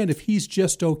 And again, if he's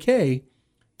just okay,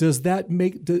 is that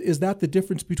the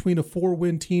difference between a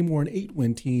 4-win team or an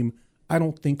 8-win team? I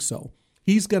don't think so.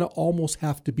 He's going to almost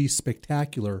have to be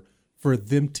spectacular for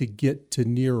them to get to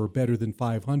near or better than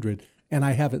 500, and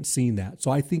I haven't seen that.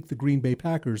 So I think the Green Bay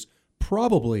Packers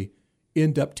probably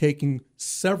end up taking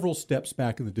several steps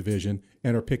back in the division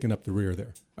and are picking up the rear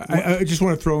there. I just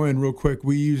want to throw in real quick,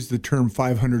 we use the term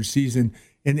 500 season,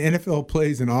 and the NFL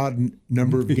plays an odd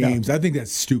number of games. I think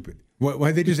that's stupid.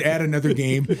 Why they just add another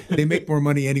game? They make more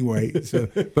money anyway. So,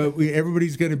 but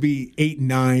everybody's going to be 8 and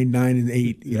 9, 9 and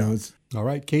 8. You know. All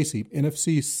right, Casey,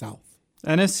 NFC South.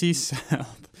 NFC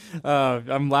South.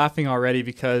 I'm laughing already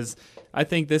because I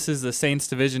think this is the Saints'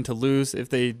 division to lose. If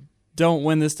they don't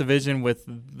win this division with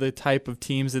the type of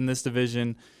teams in this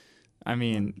division, I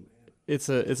mean,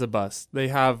 it's a bust. They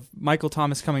have Michael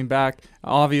Thomas coming back.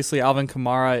 Obviously, Alvin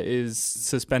Kamara is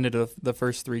suspended of the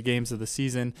first 3 games of the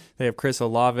season. They have Chris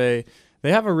Olave.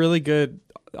 They have a really good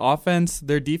offense.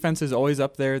 Their defense is always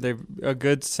up there. They're a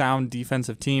good, sound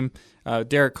defensive team.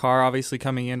 Derek Carr obviously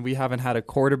coming in. We haven't had a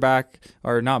quarterback,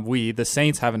 or not we, the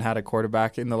Saints haven't had a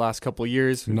quarterback in the last couple of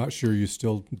years. I'm not sure you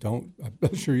still don't. I'm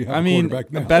not sure you have a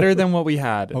quarterback now. Better than what we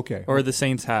had. Okay. Or the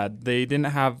Saints had. They didn't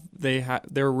have. They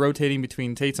were rotating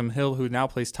between Taysom Hill, who now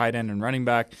plays tight end and running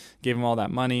back, gave him all that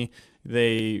money.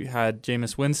 They had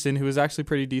Jameis Winston, who was actually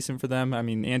pretty decent for them. I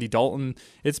mean, Andy Dalton.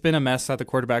 It's been a mess at the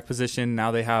quarterback position.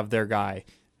 Now they have their guy,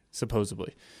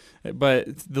 supposedly. But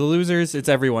the losers, it's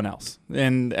everyone else.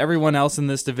 And everyone else in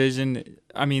this division,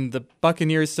 I mean, the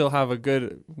Buccaneers still have a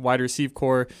good wide receiver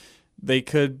core. They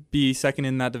could be second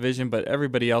in that division, but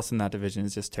everybody else in that division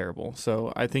is just terrible.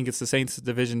 So I think it's the Saints'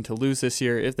 division to lose this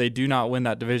year. If they do not win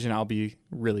that division, I'll be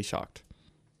really shocked.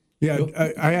 Yeah,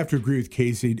 I have to agree with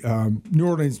Casey. New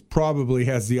Orleans probably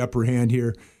has the upper hand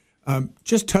here.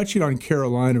 Just touching on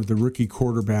Carolina with the rookie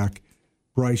quarterback,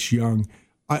 Bryce Young.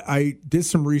 I did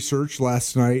some research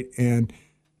last night, and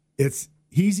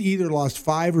he's either lost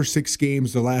 5 or 6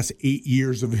 games the last 8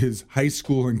 years of his high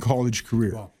school and college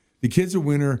career. Wow. The kid's a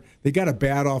winner. They got a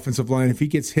bad offensive line. If he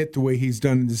gets hit the way he's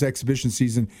done in this exhibition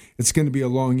season, it's going to be a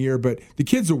long year. But the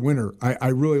kid's a winner. I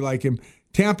really like him.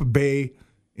 Tampa Bay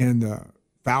and the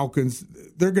Falcons,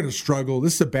 they're going to struggle.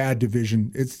 This is a bad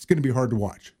division. It's going to be hard to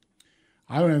watch.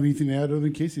 I don't have anything to add other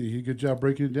than Casey. He did a good job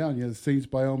breaking it down. Yeah, the Saints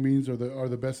by all means are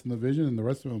the best in the division, and the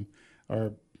rest of them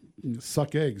are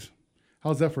suck eggs.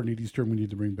 How's that for an 80s term we need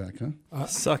to bring back, huh?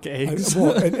 Suck eggs.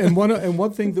 And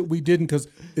one thing that we didn't, because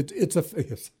it's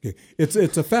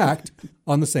a fact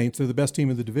on the Saints, they're the best team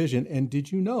in the division. And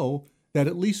did you know that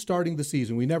at least starting the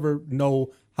season, we never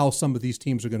know how some of these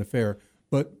teams are going to fare,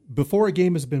 but before a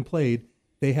game has been played,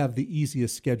 they have the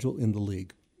easiest schedule in the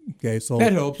league. Okay, so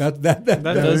that helps. That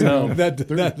does help.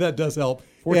 That does help.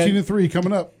 14-3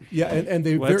 coming up. Yeah, and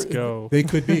let's go. They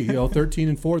could be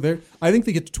 13-4. There, I think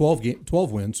they get to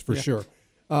 12 wins for sure.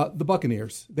 The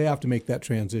Buccaneers, they have to make that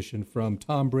transition from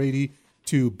Tom Brady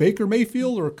to Baker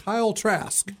Mayfield or Kyle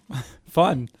Trask.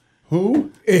 Fun.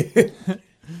 Who?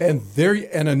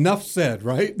 and enough said,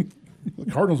 right?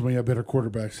 The Cardinals may have better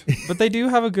quarterbacks, but they do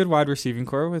have a good wide receiving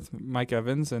core with Mike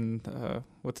Evans and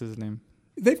what's his name.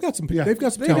 They've got some. Yeah. They've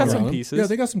got some pieces. Yeah,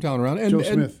 they got some talent around. And, Joe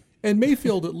Smith and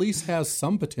Mayfield at least has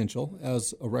some potential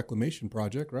as a reclamation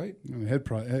project, right? And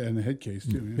the head case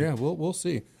too. Yeah, we'll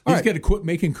see. He's got to quit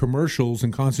making commercials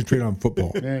and concentrate on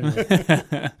football.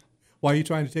 Why are you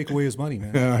trying to take away his money,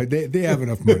 man? They have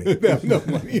enough money. They have enough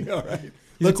money. All right.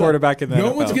 He's a quarterback in the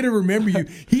No NFL. one's going to remember you.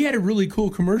 He had a really cool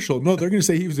commercial. No, they're going to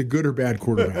say he was a good or bad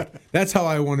quarterback. That's how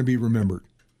I want to be remembered.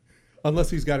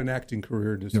 Unless he's got an acting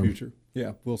career in his future.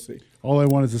 Yeah, we'll see. All I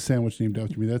want is a sandwich named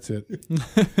after me. That's it.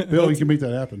 Bill, you can make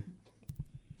that happen.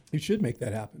 You should make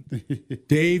that happen.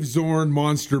 Dave Zorn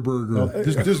Monster Burger.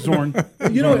 This Zorn.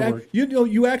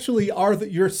 You actually are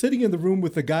you're sitting in the room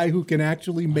with the guy who can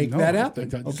actually make that happen.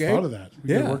 I just thought of that.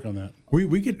 We could work on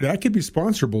that. That could be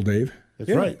sponsorable, Dave.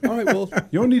 That's right. All right. Well,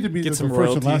 you don't need to be Get the some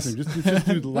first and royalties. last name. Just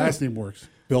do the last name works.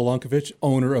 Bill Unkovich,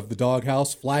 owner of the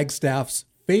Doghouse, Flagstaff's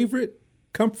favorite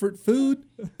comfort food.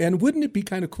 And wouldn't it be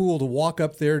kind of cool to walk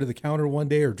up there to the counter one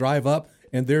day or drive up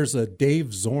and there's a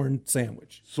Dave Zorn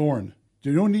sandwich? Zorn.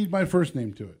 You don't need my first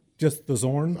name to it. Just the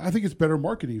Zorn? I think it's better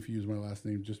marketing if you use my last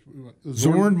name. Just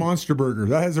Zorn Monster Burger.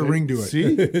 That has a ring to it.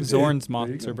 See? Zorn's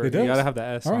Monster Burger. You got to have the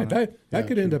S. All right, on it. that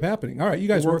could end up happening. All right, you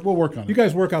guys We'll work on it. You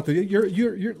guys work out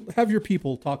you have your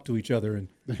people talk to each other and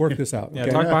work this out. Yeah,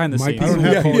 okay? talk behind the My scenes. people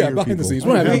have all your behind the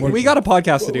people. scenes. We got a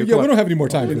podcast to do. Yeah, we don't have any more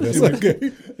time for this.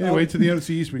 Okay. Anyway, to the NFC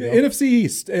East we go. NFC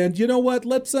East, and you know what?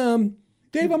 Let's Dave.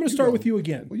 I'm going to start with you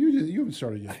again. Well, you haven't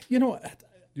started yet. You know what?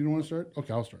 You don't want to start?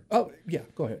 Okay, I'll start. Oh yeah,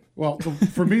 go ahead. Well,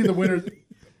 for me, the winner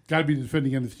got to be the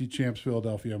defending NFC champs,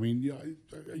 Philadelphia. I mean, you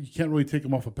can't really take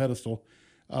them off a pedestal.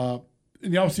 In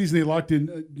the offseason, they locked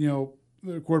in,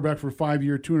 their quarterback for a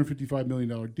 5-year, $255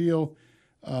 million deal.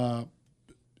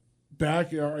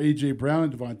 Back are A.J. Brown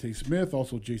and Devontae Smith.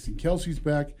 Also, Jason Kelsey's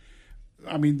back.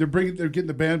 I mean, they're getting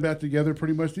the band back together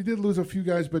pretty much. They did lose a few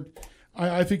guys, but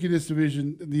I think in this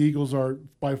division, the Eagles are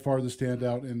by far the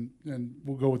standout, and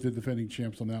we'll go with the defending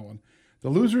champs on that one. The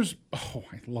losers, I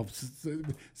love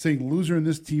saying loser in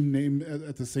this team name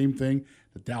at the same thing,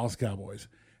 the Dallas Cowboys.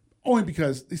 Only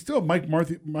because they still have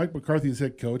Mike McCarthy as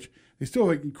head coach. They still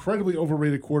have an incredibly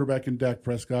overrated quarterback in Dak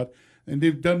Prescott, and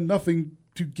they've done nothing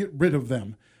to get rid of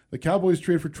them. The Cowboys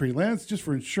traded for Trey Lance just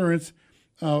for insurance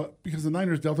because the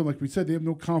Niners dealt him, like we said, they have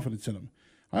no confidence in him.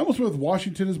 I almost went with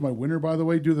Washington as my winner, by the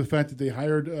way, due to the fact that they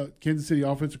hired Kansas City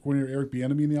offensive coordinator Eric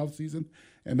Bieniemy in the offseason.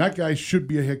 And that guy should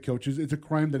be a head coach. It's a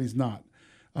crime that he's not.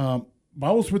 I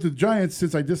almost went with the Giants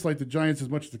since I dislike the Giants as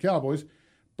much as the Cowboys.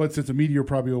 But since a meteor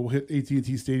probably will hit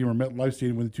AT&T Stadium or MetLife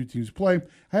Stadium when the two teams play,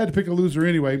 I had to pick a loser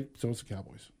anyway, so it's the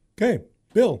Cowboys. Okay,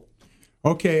 Bill.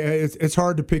 Okay, it's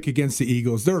hard to pick against the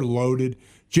Eagles. They're loaded.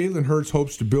 Jalen Hurts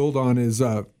hopes to build on his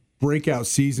breakout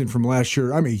season from last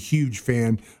year. I'm a huge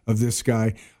fan of this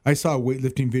guy. I saw a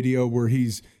weightlifting video where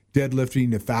he's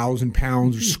deadlifting 1,000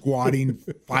 pounds or squatting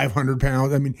 500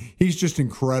 pounds. I mean, he's just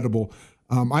incredible.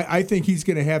 I think he's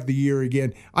going to have the year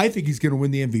again. I think he's going to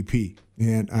win the MVP,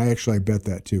 and I bet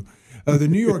that too. The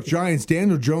New York Giants,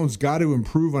 Daniel Jones got to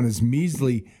improve on his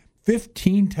measly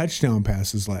 15 touchdown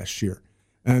passes last year.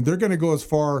 And they're going to go as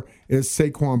far as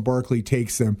Saquon Barkley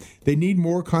takes them. They need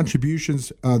more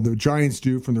contributions, the Giants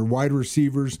do, from their wide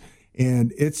receivers,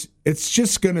 and it's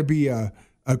just going to be a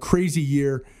crazy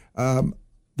year.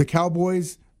 The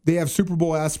Cowboys, they have Super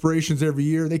Bowl aspirations every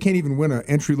year. They can't even win an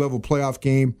entry-level playoff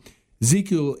game.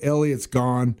 Ezekiel Elliott's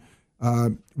gone.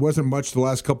 Wasn't much the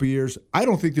last couple of years. I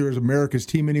don't think there is America's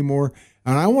team anymore.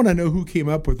 And I want to know who came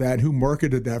up with that, who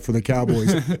marketed that for the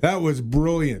Cowboys. That was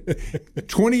brilliant.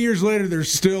 20 years later,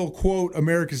 there's still, quote,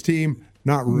 America's team.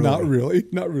 Not really.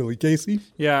 Not really. Casey?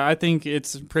 Yeah, I think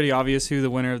it's pretty obvious who the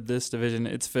winner of this division.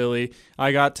 It's Philly.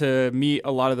 I got to meet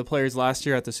a lot of the players last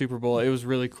year at the Super Bowl. It was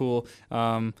really cool.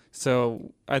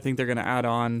 So I think they're going to add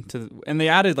on to – and they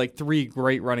added like 3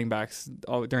 great running backs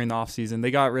during the offseason. They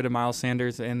got rid of Miles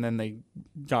Sanders, and then they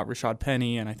got Rashad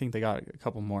Penny, and I think they got a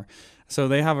couple more. So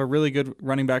they have a really good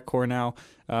running back core now.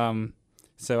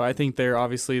 So I think they're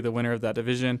obviously the winner of that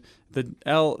division.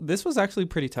 This was actually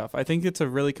pretty tough. I think it's a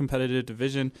really competitive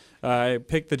division. I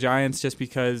picked the Giants just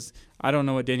because I don't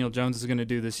know what Daniel Jones is going to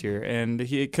do this year. And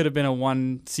it could have been a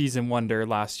one-season wonder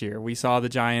last year. We saw the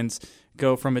Giants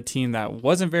go from a team that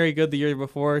wasn't very good the year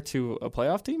before to a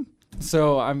playoff team.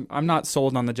 So I'm not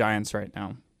sold on the Giants right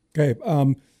now. Okay,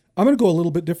 I'm going to go a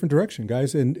little bit different direction,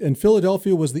 guys. And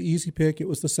Philadelphia was the easy pick. It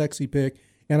was the sexy pick.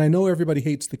 And I know everybody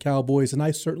hates the Cowboys, and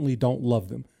I certainly don't love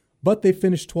them. But they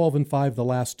finished 12-5 the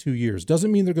last 2 years.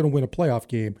 Doesn't mean they're going to win a playoff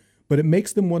game, but it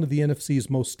makes them one of the NFC's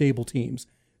most stable teams.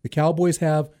 The Cowboys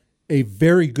have a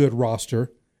very good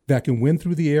roster that can win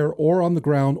through the air or on the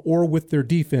ground or with their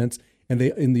defense. And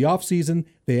they in the offseason,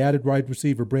 they added wide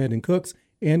receiver Brandon Cooks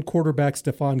and quarterback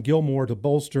Stephon Gilmore to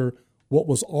bolster what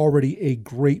was already a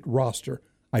great roster.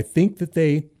 I think that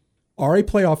they are a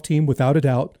playoff team without a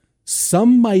doubt.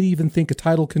 Some might even think a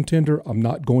title contender. I'm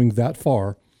not going that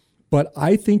far. But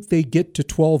I think they get to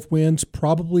 12 wins,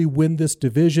 probably win this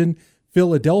division.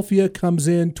 Philadelphia comes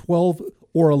in 12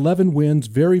 or 11 wins,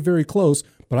 very, very close.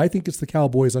 But I think it's the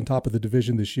Cowboys on top of the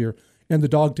division this year. And the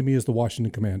dog to me is the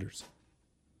Washington Commanders.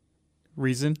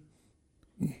 Reason?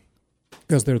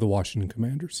 Because they're the Washington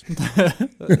Commanders.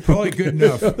 Probably good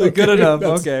enough. Good enough.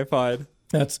 Okay, fine.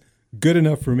 That's good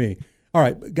enough for me. All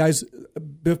right, guys,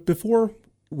 before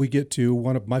we get to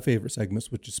one of my favorite segments,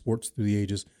 which is Sports Through the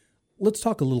Ages, let's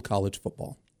talk a little college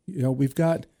football. You know, we've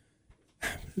got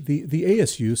the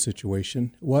ASU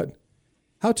situation.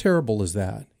 How terrible is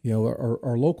that? You know,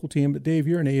 our local team. Dave,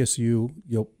 you're an ASU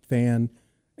fan.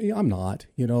 I'm not.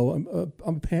 You know,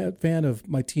 I'm a fan of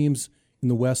my teams in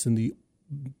the West and the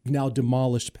now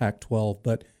demolished Pac-12.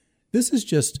 But this is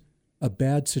just a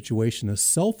bad situation, a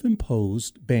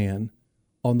self-imposed ban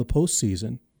on the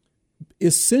postseason,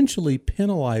 essentially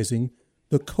penalizing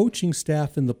the coaching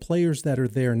staff and the players that are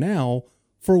there now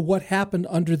for what happened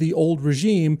under the old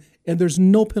regime, and there's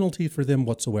no penalty for them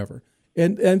whatsoever.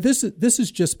 And this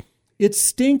is just, it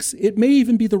stinks. It may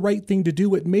even be the right thing to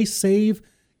do. It may save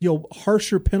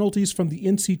harsher penalties from the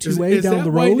NC2A down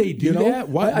the road. Why they do that?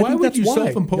 Why would you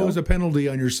self-impose a penalty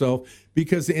on yourself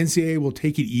because the NCAA will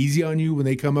take it easy on you when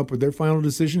they come up with their final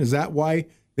decision? Is that why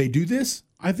they do this?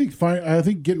 I think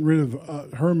getting rid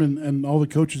of Herman and all the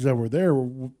coaches that were there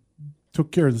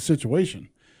took care of the situation.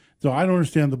 So I don't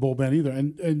understand the bowl ban either.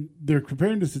 And they're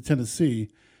comparing this to Tennessee,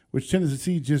 which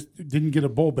Tennessee just didn't get a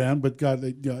bowl ban but got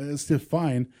a stiff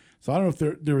fine. So I don't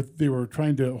know if they were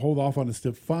trying to hold off on a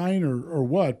stiff fine or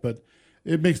what, but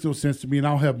it makes no sense to me. And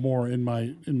I'll have more in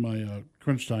my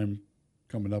crunch time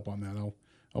coming up on that.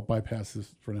 I'll bypass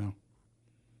this for now.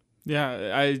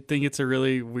 Yeah, I think it's a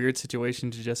really weird situation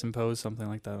to just impose something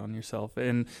like that on yourself.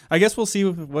 And I guess we'll see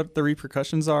what the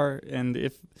repercussions are. And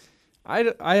if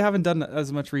I haven't done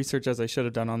as much research as I should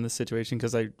have done on this situation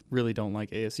because I really don't like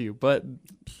ASU, but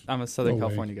I'm a Southern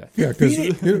California guy. Yeah, because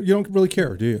you don't really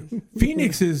care, do you?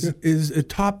 Phoenix is a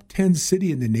top 10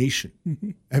 city in the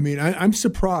nation. I mean, I'm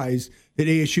surprised that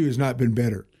ASU has not been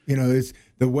better. It's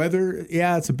the weather.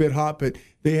 Yeah, it's a bit hot, but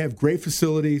they have great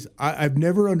facilities. I've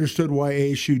never understood why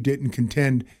ASU didn't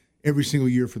contend every single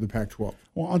year for the Pac-12.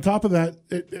 Well, on top of that,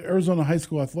 Arizona high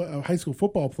school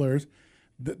football players,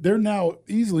 they're now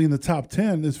easily in the top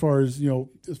 10 as far as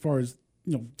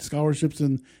scholarships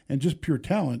and just pure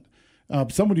talent.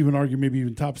 Some would even argue maybe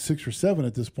even top 6 or 7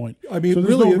 at this point. I mean, so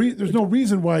really, there's no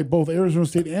reason why both Arizona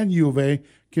State and U of A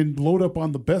can load up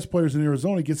on the best players in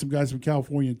Arizona, get some guys from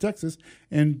California and Texas,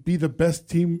 and be the best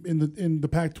team in the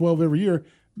Pac-12 every year.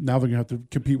 Now they're going to have to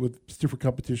compete with stiffer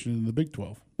competition in the Big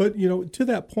 12. But to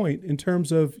that point, in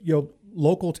terms of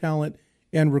local talent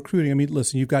and recruiting, I mean,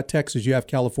 listen, you've got Texas, you have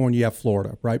California, you have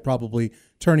Florida, right? Probably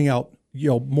turning out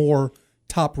more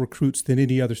top recruits than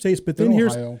any other states. But then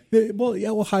Ohio.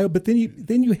 Ohio. But then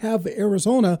you have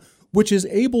Arizona, which is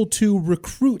able to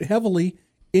recruit heavily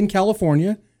in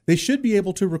California. They should be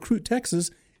able to recruit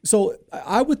Texas. So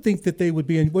I would think that they would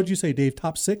be in, what did you say, Dave,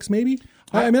 top 6 maybe?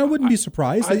 I wouldn't be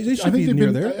surprised. They should be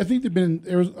near there. I think they've been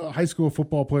high school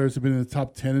football players have been in the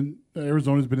top 10.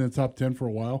 Arizona's been in the top 10 for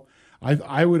a while.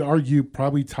 I would argue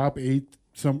probably top 8,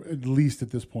 some at least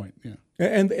at this point. Yeah,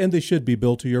 and they should be,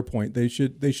 Bill. To your point, they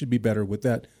should be better with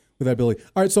that ability.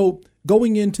 All right, so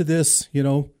going into this,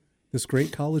 this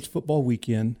great college football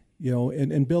weekend,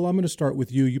 and Bill, I'm going to start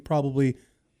with you. You probably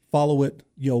follow it,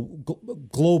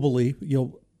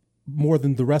 globally, more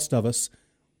than the rest of us.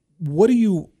 What are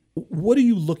you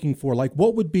looking for? Like,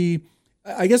 what would be,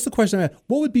 I guess the question I have,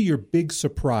 what would be your big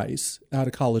surprise out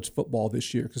of college football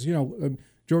this year? Because,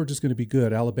 Georgia's going to be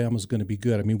good. Alabama's going to be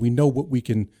good. I mean, we know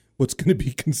what's going to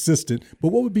be consistent, but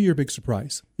what would be your big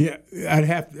surprise? Yeah,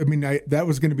 that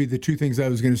was going to be the two things I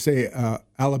was going to say.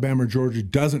 Alabama or Georgia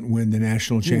doesn't win the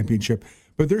national championship,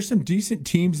 but there's some decent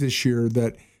teams this year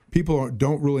that people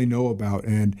don't really know about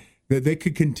and that they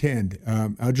could contend.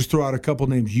 I'll just throw out a couple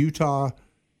names: Utah,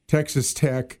 Texas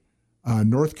Tech,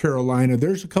 North Carolina.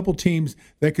 There's a couple teams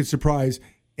that could surprise.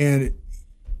 And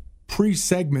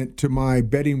pre-segment to my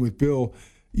betting with Bill,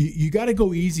 you got to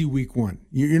go easy week 1.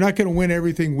 You're not going to win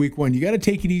everything week 1. You got to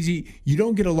take it easy. You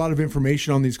don't get a lot of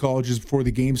information on these colleges before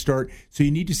the games start, so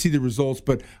you need to see the results.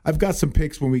 But I've got some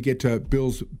picks when we get to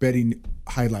Bill's betting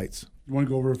highlights. You want to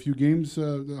go over a few games?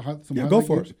 Go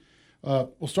for it.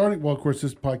 Of course,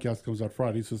 this podcast comes out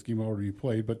Friday, so this game already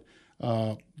played. But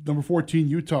number 14,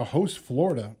 Utah hosts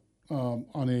Florida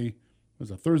on a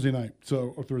Thursday night,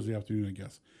 or Thursday afternoon, I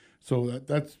guess. So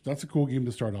that's a cool game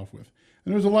to start off with.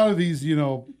 And there's a lot of these,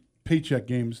 paycheck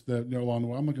games that along the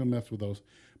way. I'm not going to mess with those.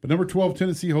 But number 12,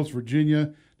 Tennessee hosts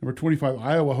Virginia. Number 25,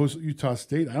 Iowa hosts Utah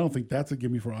State. I don't think that's a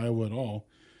gimme for Iowa at all.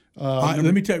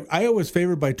 Let me tell you, Iowa's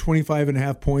favored by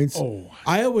 25.5 points. Oh.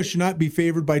 Iowa should not be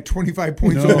favored by 25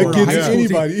 points over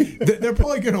anybody. They're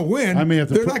probably going to win.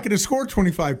 They're not going to score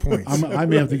 25 points. I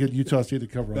may have to get Utah State to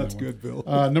cover on That's that one. good,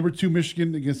 Bill. Number 2,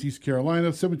 Michigan against East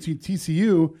Carolina. 17,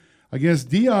 TCU against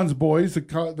Deion's boys, the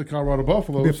Colorado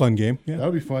Buffaloes. It'll be a fun game. Yeah.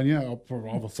 That'll be fun, yeah, for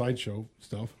all the sideshow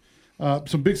stuff.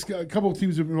 Some Big Sky, a couple of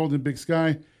teams have enrolled in Big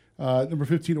Sky. Number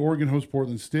 15, Oregon hosts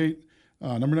Portland State.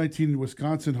 Number 19,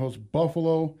 Wisconsin hosts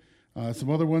Buffalo. Some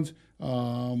other ones.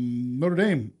 Notre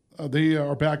Dame, they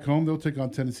are back home. They'll take on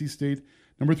Tennessee State.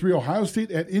 Number 3, Ohio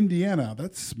State at Indiana.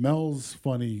 That smells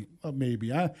funny,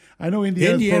 maybe. I know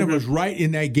Indiana was right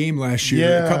in that game last year.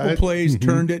 Yeah, a couple plays,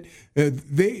 turned it.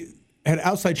 They had an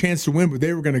outside chance to win, but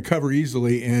they were going to cover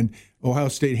easily, and Ohio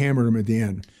State hammered them at the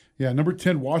end. Yeah, number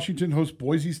 10, Washington hosts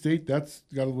Boise State. That's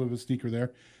got a little bit of a sneaker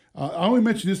there. I only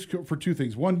mention this for two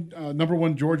things. One, number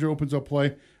 1, Georgia opens up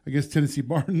play against Tennessee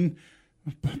Martin.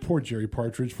 Poor Jerry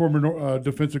Partridge, former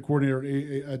defensive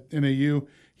coordinator at NAU.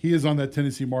 He is on that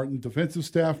Tennessee Martin defensive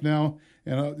staff now.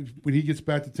 And when he gets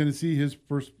back to Tennessee, his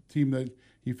first team that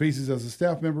he faces as a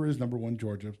staff member is number 1,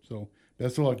 Georgia. So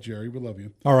best of luck, Jerry. We love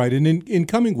you. All right, and in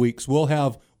coming weeks, we'll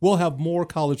have more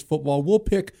college football. We'll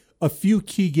pick a few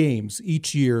key games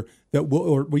each year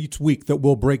or each week that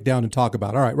we'll break down and talk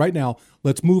about. All right, right now,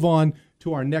 let's move on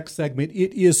to our next segment.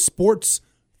 It is Sports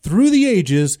Through the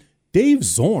Ages. Dave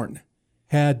Zorn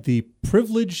had the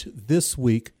privilege this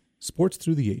week. Sports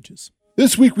Through the Ages.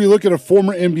 This week we look at a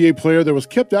former NBA player that was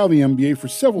kept out of the NBA for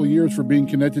several years for being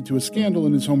connected to a scandal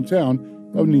in his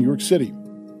hometown of New York City.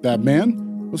 That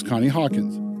man was Connie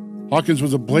Hawkins. Hawkins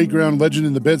was a playground legend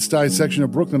in the Bed-Stuy section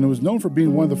of Brooklyn and was known for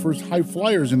being one of the first high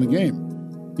flyers in the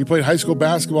game. He played high school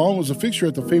basketball and was a fixture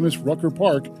at the famous Rucker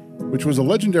Park, which was a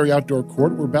legendary outdoor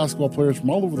court where basketball players from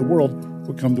all over the world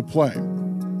would come to play.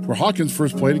 It's where Hawkins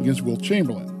first played against Wilt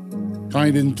Chamberlain.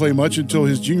 Connie didn't play much until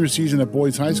his junior season at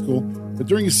Boys High School, but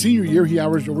during his senior year, he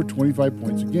averaged over 25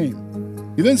 points a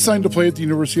game. He then signed to play at the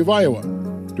University of Iowa.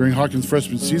 During Hawkins'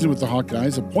 freshman season with the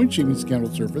Hawkeyes, a point-shaving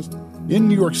scandal surfaced in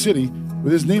New York City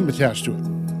with his name attached to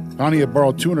it. Connie had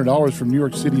borrowed $200 from New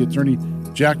York City attorney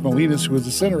Jack Molinas, who was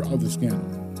the center of the scandal.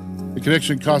 The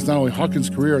connection cost not only Hawkins'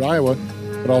 career at Iowa,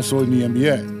 but also in the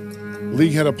NBA. The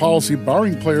league had a policy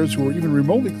barring players who were even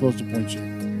remotely close to point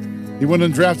shaving. He went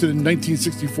undrafted in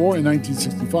 1964 and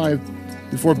 1965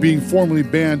 before being formally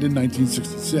banned in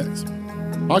 1966.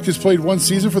 Hawkins played one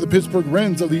season for the Pittsburgh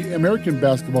Wrens of the American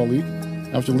Basketball League.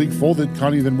 After the league folded,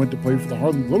 Connie then went to play for the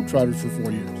Harlem Globetrotters for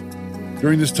 4 years.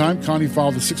 During this time, Connie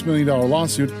filed a $6 million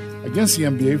lawsuit against the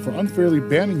NBA for unfairly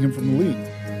banning him from the league.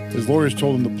 His lawyers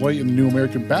told him to play in the new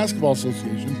American Basketball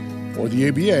Association, or the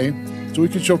ABA, so he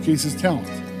could showcase his talents.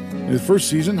 In his first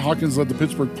season, Hawkins led the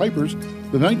Pittsburgh Pipers to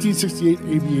the 1968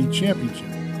 ABA Championship.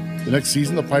 The next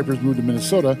season, the Pipers moved to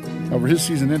Minnesota. However, his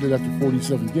season ended after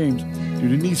 47 games due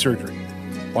to knee surgery.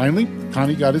 Finally,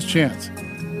 Connie got his chance.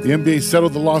 The NBA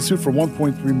settled the lawsuit for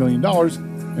 $1.3 million,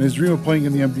 and his dream of playing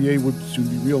in the NBA would soon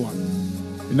be realized.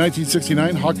 In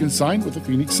 1969, Hawkins signed with the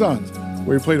Phoenix Suns,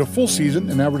 where he played a full season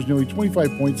and averaged nearly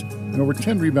 25 points and over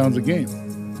 10 rebounds a game.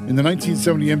 In the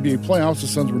 1970 NBA playoffs, the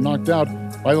Suns were knocked out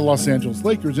by the Los Angeles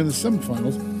Lakers in the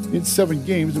semifinals in 7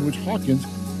 games, in which Hawkins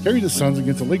carried the Suns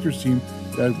against a Lakers team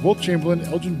that had Wilt Chamberlain,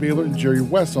 Elgin Baylor, and Jerry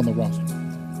West on the roster.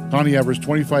 Connie averaged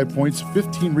 25 points,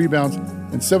 15 rebounds,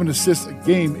 and 7 assists a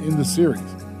game in the series.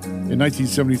 In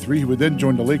 1973, he would then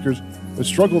join the Lakers, but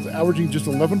struggled, averaging just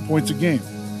 11 points a game.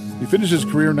 He finished his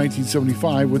career in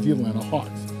 1975 with the Atlanta Hawks.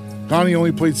 Connie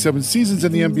only played 7 seasons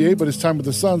in the NBA, but his time with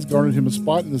the Suns garnered him a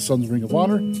spot in the Suns Ring of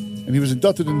Honor, and he was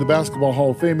inducted in the Basketball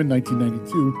Hall of Fame in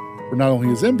 1992 for not only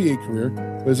his NBA career,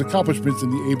 but his accomplishments in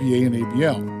the ABA and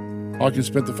ABL. Hawkins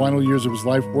spent the final years of his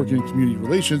life working in community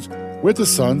relations with the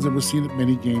Suns and was seen at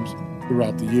many games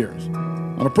throughout the years.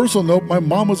 On a personal note, my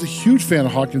mom was a huge fan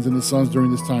of Hawkins and the Suns during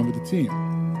this time with the team.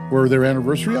 For their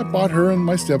anniversary, I bought her and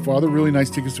my stepfather really nice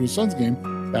tickets to a Suns game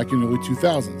back in the early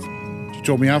 2000s. She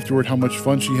told me afterward how much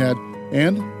fun she had,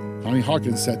 and Connie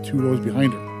Hawkins sat 2 rows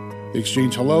behind her. They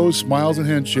exchanged hellos, smiles, and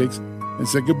handshakes, and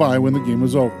said goodbye when the game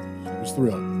was over. She was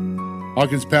thrilled.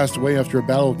 Hawkins passed away after a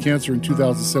battle of cancer in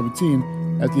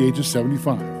 2017 at the age of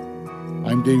 75.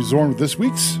 I'm Dave Zorn with this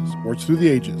week's Sports Through the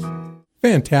Ages.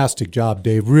 Fantastic job,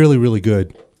 Dave. Really, really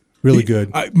good. Really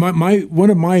good. One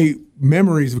of my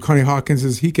memories of Connie Hawkins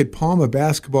is he could palm a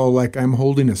basketball like I'm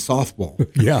holding a softball.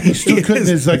 Yeah. He still could in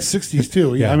his 60s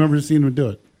too. Yeah. I remember seeing him do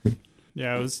it.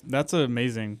 Yeah, that's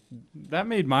amazing. That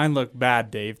made mine look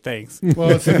bad, Dave. Thanks. Well,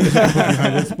 that's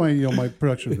my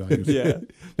production values. Yeah,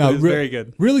 it was very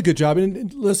good. Really good job.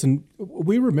 And listen,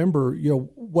 we remember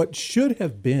what should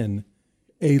have been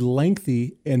a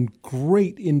lengthy and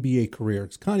great NBA career.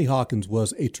 Connie Hawkins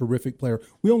was a terrific player.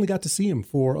 We only got to see him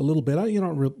for a little bit. I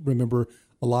don't remember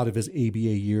a lot of his ABA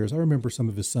years. I remember some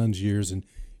of his Suns years, and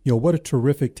what a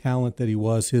terrific talent that he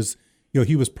was.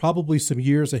 He was probably some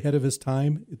years ahead of his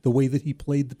time, the way that he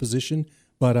played the position.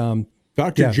 But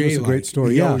Dr. J, was a great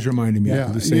story. He always reminded me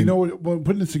of the same. When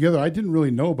putting this together, I didn't really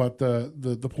know about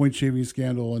the point shaving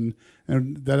scandal, and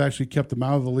that actually kept him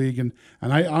out of the league. And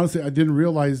I honestly, I didn't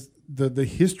realize the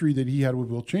history that he had with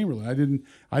Wilt Chamberlain.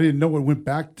 I didn't know it went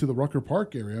back to the Rucker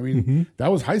Park area. I mean,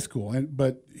 that was high school.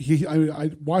 But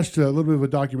I watched a little bit of a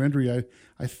documentary.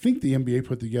 I think the NBA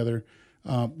put together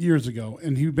years ago,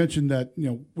 and he mentioned that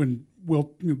when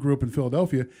Wilt grew up in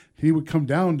Philadelphia, he would come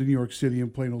down to New York City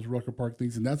and play in those Rucker Park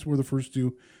things, and that's where the first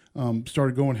two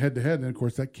started going head to head. And of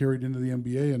course, that carried into the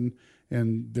NBA,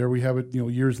 and there we have it.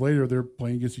 Years later, they're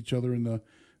playing against each other in the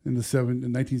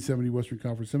 1970 Western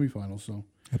Conference semifinals. So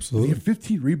absolutely, he had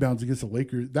 15 rebounds against the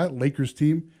Lakers. That Lakers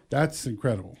team, that's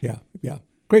incredible. Yeah.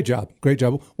 Great job.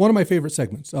 One of my favorite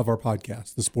segments of our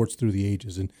podcast, the Sports Through the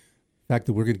Ages, and the fact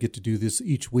that we're going to get to do this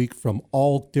each week from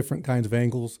all different kinds of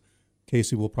angles.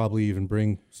 Casey will probably even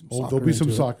bring some soccer. There'll be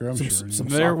some soccer, I'm sure.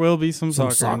 There will be some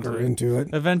soccer into it.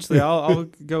 Eventually, I'll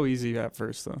go easy at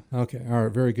first, though. Okay, all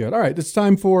right, very good. All right, it's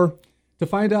time to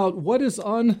find out what is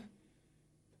on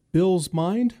Bill's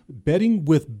mind. Betting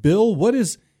with Bill. What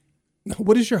is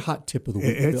your hot tip of the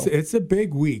week, Bill? It's a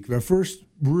big week. The first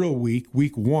real week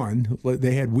 1,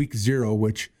 they had week 0,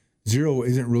 which 0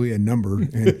 isn't really a number,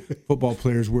 and football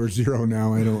players wear 0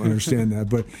 now. I don't understand that.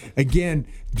 But again,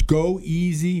 go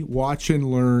easy, watch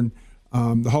and learn.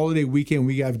 The holiday weekend,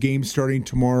 we have games starting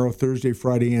tomorrow, Thursday,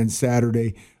 Friday, and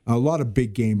Saturday. A lot of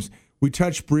big games. We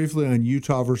touched briefly on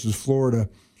Utah versus Florida.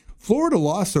 Florida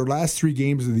lost their last 3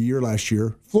 games of the year last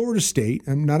year. Florida State,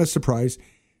 and not a surprise,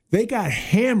 they got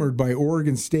hammered by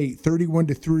Oregon State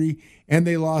 31-3, and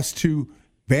they lost to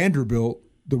Vanderbilt,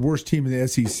 the worst team in the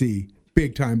SEC.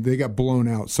 Big time. They got blown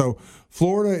out. So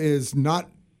Florida is not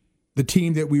the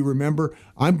team that we remember.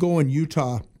 I'm going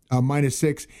Utah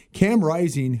 -6. Cam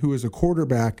Rising, who is a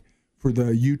quarterback for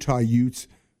the Utah Utes,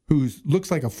 who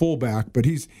looks like a fullback, but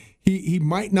he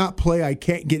might not play. I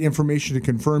can't get information to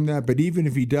confirm that, but even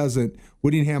if he doesn't,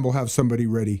 Whittingham will have somebody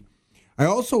ready. I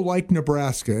also like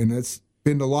Nebraska, and it's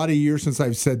been a lot of years since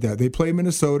I've said that. They play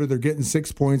Minnesota. They're getting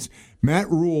 6 points. Matt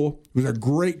Rule was a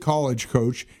great college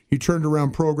coach. He turned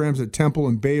around programs at Temple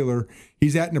and Baylor.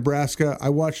 He's at Nebraska. I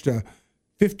watched a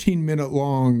 15-minute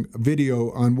long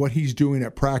video on what he's doing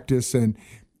at practice, and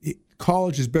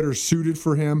college is better suited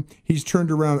for him. He's turned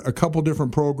around a couple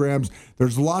different programs.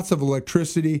 There's lots of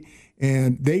electricity,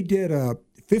 and they did a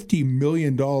 $50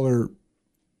 million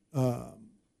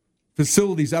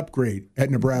facilities upgrade at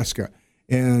Nebraska.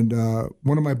 And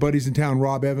one of my buddies in town,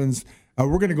 Rob Evans,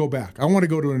 we're going to go back. I want to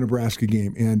go to a Nebraska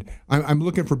game, and I'm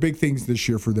looking for big things this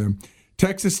year for them.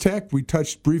 Texas Tech, we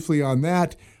touched briefly on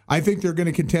that. I think they're going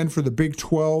to contend for the Big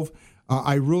 12.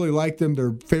 I really like them.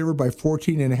 They're favored by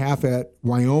 14.5 at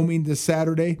Wyoming this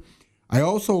Saturday. I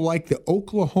also like the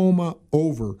Oklahoma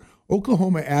over.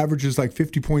 Oklahoma averages like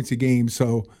 50 points a game,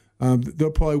 so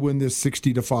they'll probably win this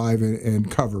 60-5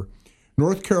 and cover.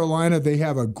 North Carolina, they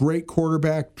have a great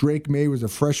quarterback. Drake May was a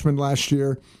freshman last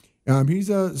year. He's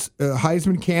a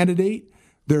Heisman candidate.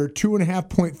 They're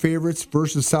 2.5-point favorites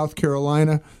versus South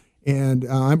Carolina, and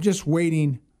I'm just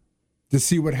waiting to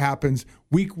see what happens.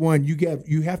 Week 1,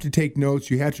 you have to take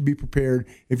notes. You have to be prepared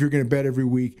if you're going to bet every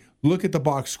week. Look at the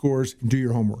box scores and do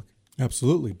your homework.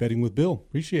 Absolutely. Betting with Bill.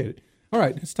 Appreciate it. All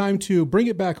right, it's time to bring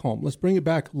it back home. Let's bring it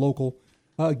back local.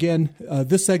 Again,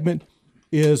 this segment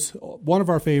is one of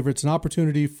our favorites, an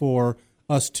opportunity for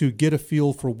us to get a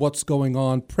feel for what's going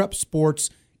on, prep sports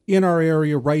in our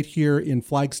area right here in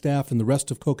Flagstaff and the rest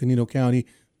of Coconino County,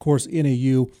 of course,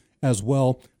 NAU as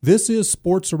well. This is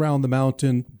Sports Around the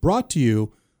Mountain, brought to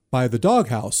you by the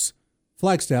Doghouse,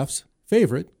 Flagstaff's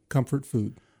favorite comfort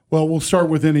food. Well, we'll start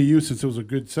with NAU since it was a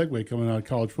good segue coming out of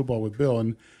college football with Bill.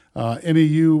 And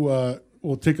NAU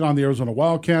will take on the Arizona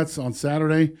Wildcats on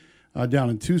Saturday down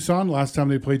in Tucson. Last time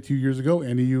they played 2 years ago,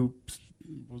 NAU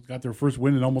got their first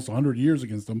win in almost 100 years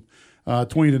against them,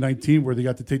 20-19, where they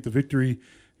got to take the victory,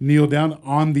 kneel down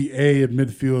on the A at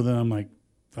midfield. And I'm like,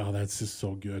 oh, that's just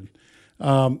so good.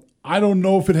 I don't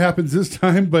know if it happens this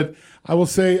time, but I will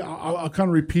say I'll kind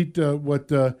of repeat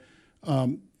what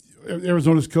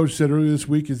Arizona's coach said earlier this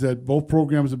week, is that both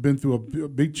programs have been through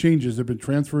big changes. There have been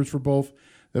transfers for both.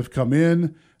 They've come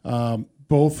in.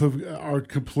 Both are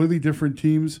completely different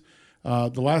teams.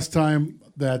 The last time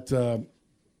that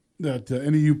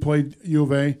NAU played U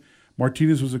of A,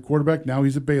 Martinez was a quarterback. Now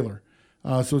he's a Baylor.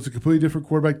 So it's a completely different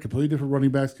quarterback, completely different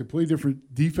running backs, completely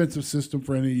different defensive system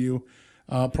for NAU.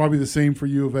 Probably the same for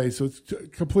U of A. So it's a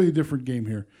completely different game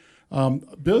here.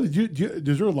 Bill,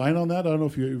 is there a line on that? I don't know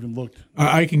if you even looked.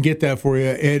 I can get that for you.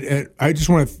 And I just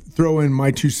want to throw in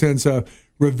my 2 cents.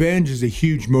 Revenge is a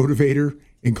huge motivator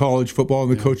in college football,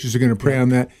 and the coaches are going to prey on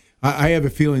that. I have a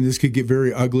feeling this could get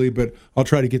very ugly, but I'll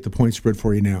try to get the point spread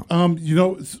for you now.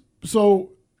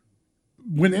 So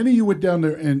when NAU went down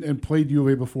there and played U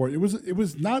of A before, it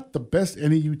was not the best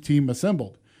NAU team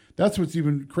assembled. That's what's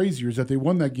even crazier, is that they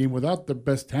won that game without the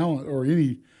best talent or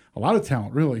a lot of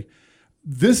talent, really.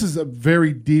 This is a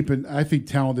very deep and I think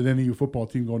talented NAU football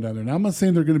team going down there. Now, I'm not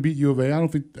saying they're going to beat U of A. I don't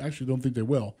think they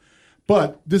will.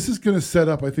 But this is going to set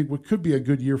up, I think, what could be a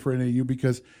good year for NAU,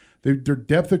 because their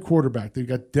depth at quarterback, they've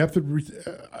got depth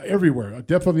everywhere,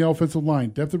 depth on the offensive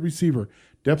line, depth at receiver,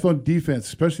 depth on defense,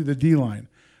 especially the D-line.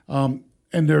 And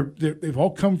they've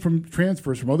all come from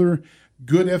transfers from other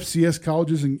good FCS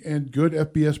colleges and good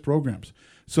FBS programs.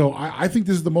 So I think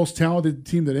this is the most talented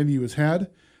team that NAU has had.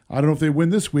 I don't know if they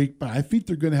win this week, but I think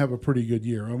they're going to have a pretty good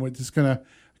year. And we're just going to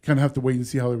kind of have to wait and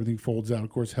see how everything folds out. Of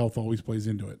course, health always plays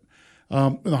into it.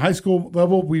 In the high school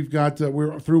level, we've got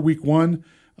we're through week 1.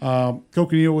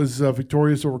 Coconino was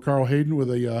victorious over Carl Hayden with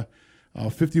a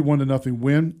 51-0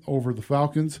 win over the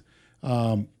Falcons. It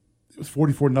was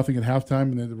 44-0 at halftime,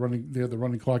 and then they had the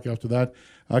running clock after that.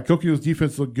 Coconino's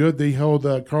defense looked good. They held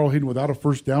Carl Hayden without a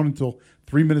first down until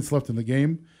 3 minutes left in the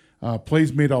game.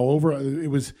 Plays made all over. It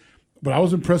was what I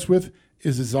was impressed with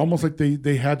is it's almost like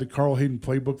they had the Carl Hayden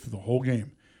playbook for the whole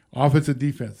game. Offense and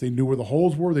defense. They knew where the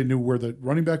holes were. They knew where the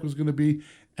running back was going to be,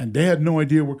 and they had no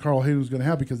idea what Carl Hayden was going to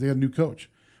have because they had a new coach.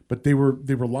 But they were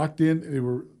locked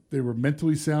in. They were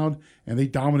mentally sound, and they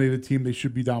dominated a team they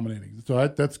should be dominating. So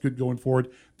that's good going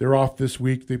forward. They're off this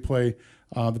week. They play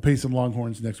the Payson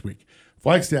Longhorns next week.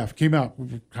 Flagstaff came out. We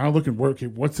were kind of looking, okay,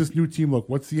 what's this new team look?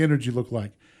 What's the energy look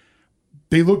like?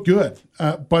 They look good,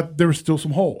 but there were still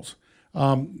some holes.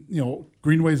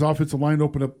 Greenway's offensive line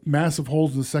opened up massive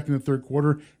holes in the second and third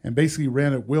quarter and basically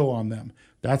ran at will on them.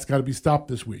 That's got to be stopped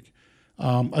this week.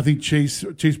 I think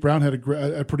Chase Brown had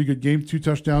a pretty good game, 2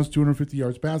 touchdowns, 250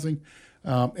 yards passing.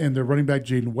 And their running back,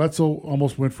 Jaden Wetzel,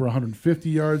 almost went for 150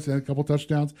 yards and a couple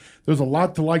touchdowns. There's a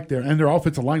lot to like there, and their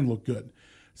offensive line looked good.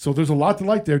 So there's a lot to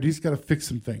like there. He's got to fix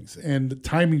some things. And the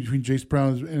timing between Chase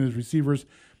Brown and his receivers,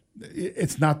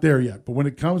 it's not there yet. But when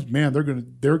it comes, man,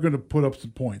 they're gonna put up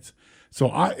some points. So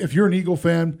if you're an Eagle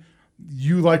fan,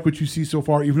 you like what you see so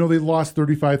far. Even though they lost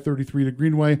 35-33 to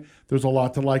Greenway, there's a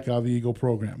lot to like out of the Eagle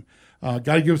program. Got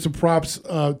to give some props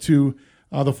to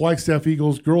the Flagstaff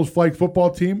Eagles girls flag football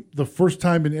team. The first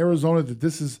time in Arizona that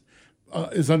this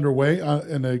is underway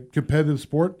in a competitive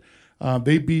sport.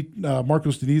 They beat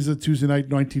Marcos Deniza Tuesday night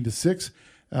 19-6.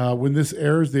 When this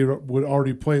airs, they would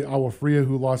already play Agua Fria,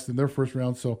 who lost in their first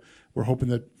round. So we're hoping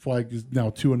that Flag is now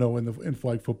 2-0 in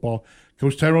flag football.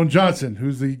 Coach Tyrone Johnson,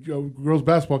 who's the girls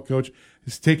basketball coach,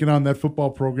 is taking on that football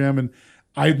program. And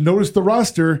I've noticed the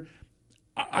roster.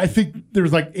 I think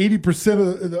there's like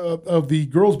 80% of the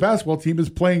girls basketball team is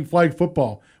playing flag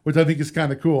football, which I think is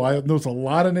kind of cool. I noticed a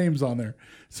lot of names on there.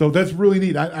 So that's really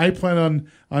neat. I plan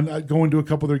on going to a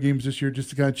couple of their games this year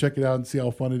just to kind of check it out and see how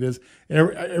fun it is.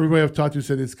 Everybody I've talked to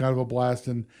said it's kind of a blast,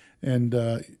 and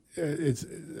it's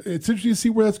interesting to see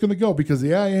where that's going to go, because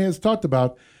the AIA has talked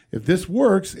about if this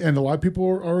works and a lot of people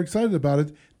are excited about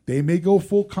it, they may go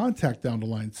full contact down the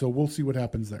line. So we'll see what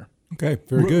happens there. Okay,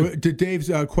 very good. To Dave's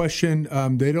question,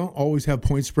 they don't always have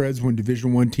point spreads when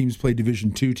Division I teams play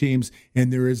Division II teams,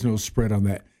 and there is no spread on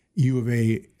that U of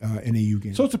A NAU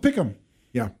game. So it's a pick 'em.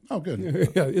 Yeah. Oh, good.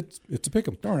 Yeah, it's a pick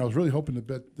 'em. Darn, I was really hoping to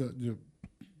bet.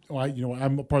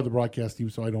 I'm a part of the broadcast team,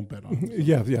 so I don't bet on it.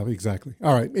 Yeah, exactly.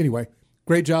 All right. Anyway,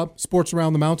 great job, Sports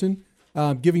Around the Mountain,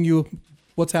 giving you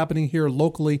what's happening here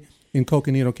locally in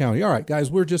Coconino County. All right, guys,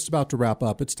 we're just about to wrap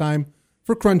up. It's time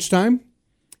for crunch time.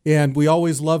 And we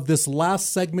always love this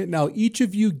last segment. Now, each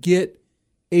of you get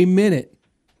a minute.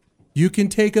 You can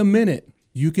take a minute.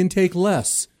 You can take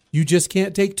less. You just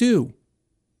can't take 2.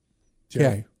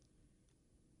 Okay.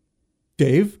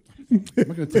 Dave? I'm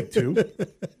not going to take 2.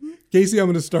 Casey, I'm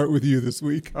going to start with you this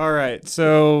week. All right.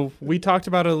 So we talked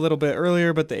about it a little bit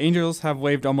earlier, but the Angels have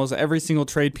waived almost every single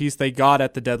trade piece they got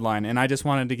at the deadline. And I just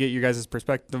wanted to get you guys'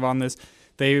 perspective on this.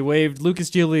 They waived Lucas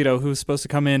Giolito, who's supposed to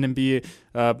come in and be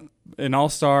an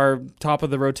all-star,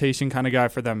 top-of-the-rotation kind of guy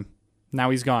for them. Now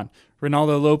he's gone.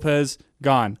 Ronaldo Lopez,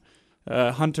 gone.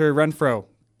 Hunter Renfro,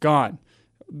 gone.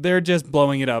 They're just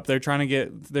blowing it up.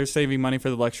 They're saving money for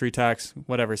the luxury tax,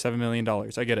 whatever, $7 million.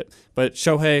 I get it. But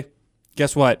Shohei,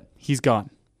 guess what? He's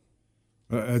gone.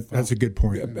 That's a good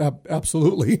point.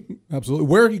 Absolutely. Absolutely.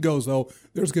 Where he goes, though,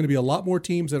 there's going to be a lot more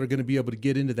teams that are going to be able to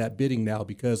get into that bidding now,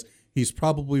 because he's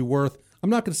probably worth, I'm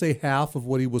not going to say half of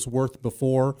what he was worth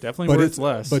before. Definitely worth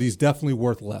less. But he's definitely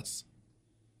worth less.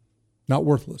 Not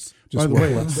worthless. By Just the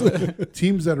worth way,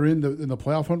 teams that are in the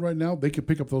playoff hunt right now, they could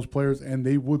pick up those players and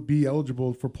they would be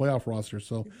eligible for playoff rosters.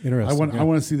 So interesting. I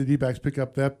want to see the D-backs pick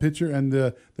up that pitcher and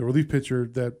the relief pitcher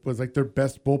that was like their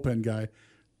best bullpen guy.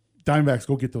 Diamondbacks,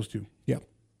 go get those 2. Yeah.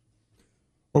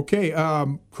 Okay,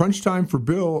 crunch time for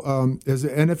Bill. As the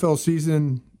NFL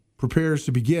season prepares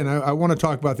to begin, I want to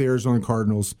talk about the Arizona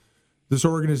Cardinals. This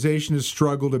organization has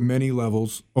struggled at many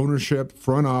levels, ownership,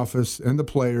 front office, and the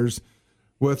players.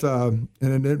 With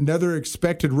another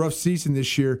expected rough season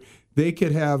this year, they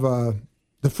could have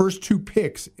the first 2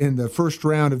 picks in the first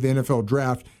round of the NFL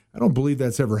draft. I don't believe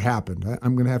that's ever happened.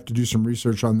 I'm going to have to do some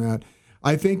research on that.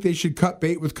 I think they should cut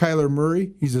bait with Kyler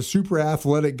Murray. He's a super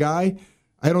athletic guy.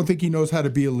 I don't think he knows how to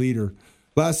be a leader.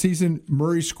 Last season,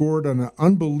 Murray scored on an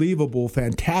unbelievable,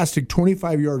 fantastic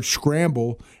 25-yard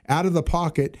scramble out of the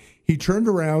pocket. He turned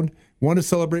around, wanted to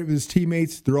celebrate with his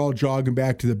teammates. They're all jogging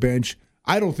back to the bench.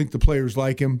 I don't think the players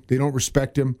like him. They don't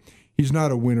respect him. He's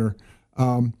not a winner.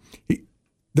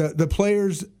 The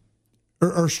players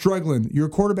are struggling. Your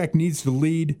quarterback needs to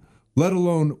lead, let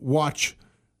alone watch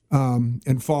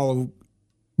and follow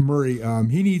Murray.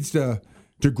 He needs to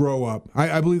grow up.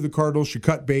 I believe the Cardinals should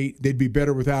cut bait. They'd be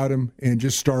better without him and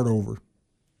just start over.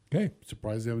 Okay.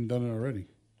 Surprised they haven't done it already.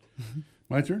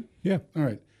 My turn? Yeah. All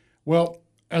right. Well,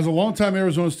 as a longtime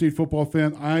Arizona State football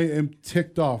fan, I am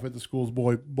ticked off at the school's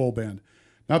bowl band.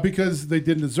 Not because they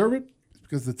didn't deserve it, it's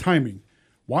because of the timing.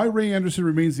 Why Ray Anderson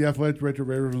remains the athletic director of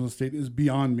Arizona State is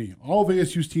beyond me. All of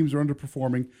ASU's teams are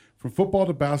underperforming, from football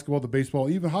to basketball to baseball,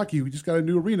 even hockey. We just got a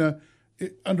new arena.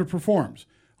 It underperforms.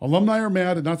 Alumni are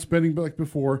mad at not spending like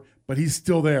before, but he's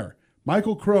still there.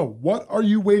 Michael Crow, what are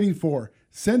you waiting for?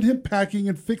 Send him packing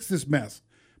and fix this mess.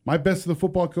 My best to the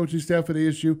football coaching staff at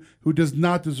ASU, who does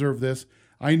not deserve this.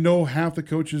 I know half the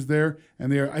coaches there,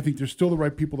 and I think they're still the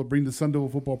right people to bring the Sun Devil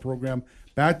football program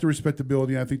back to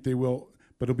respectability. I think they will,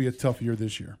 but it'll be a tough year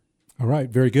this year. All right,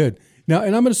 very good. Now,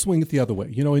 and I'm going to swing it the other way.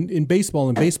 You know, in baseball,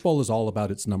 and baseball is all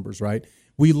about its numbers, right?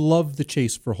 We love the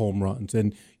chase for home runs.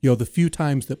 And, you know, the few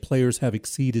times that players have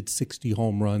exceeded 60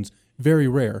 home runs, very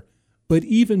rare. But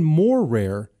even more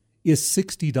rare is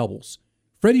 60 doubles.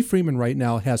 Freddie Freeman right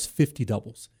now has 50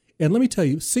 doubles. And let me tell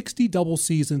you, 60 double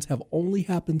seasons have only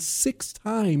happened 6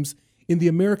 times in the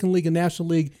American League and National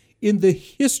League in the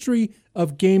history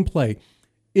of gameplay.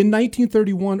 In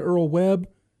 1931, Earl Webb,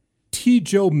 T.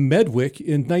 Joe Medwick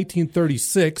in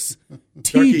 1936,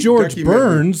 T. George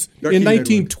Burns in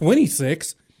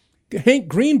 1926, Hank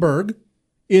Greenberg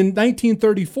in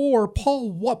 1934,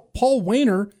 Paul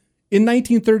Wainer in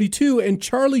 1932, and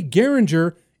Charlie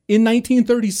Gehringer in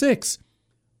 1936.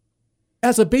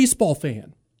 As a baseball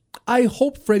fan, I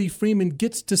hope Freddie Freeman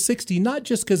gets to 60, not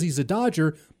just because he's a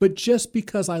Dodger, but just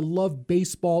because I love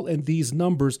baseball and these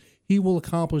numbers. He will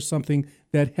accomplish something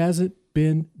that hasn't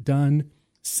been done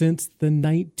since the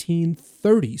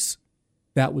 1930s.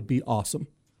 That would be awesome.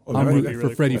 I'm rooting for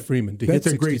Freddie Freeman to hit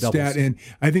 60 doubles. That's a great stat, and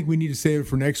I think we need to save it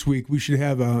for next week. We should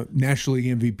have a National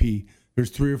League MVP. There's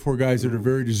 3 or 4 guys that are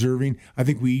very deserving. I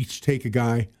think we each take a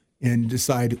guy and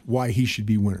decide why he should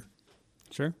be winner.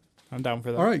 Sure. I'm down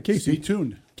for that. All right, Casey. Stay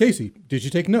tuned. Casey, did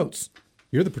you take notes?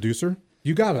 You're the producer.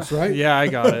 You got us, right? Yeah, I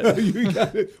got it. You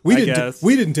got it. We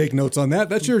didn't take notes on that.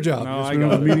 That's your job. No, I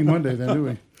got a meeting Monday then, do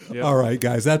we? Yep. All right,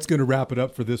 guys, that's going to wrap it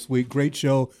up for this week. Great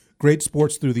show. Great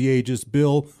sports through the ages.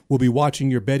 Bill will be watching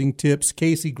your betting tips.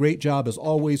 Casey, great job as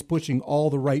always, pushing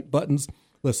all the right buttons.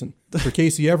 Listen, for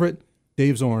Casey Everett,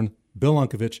 Dave Zorn, Bill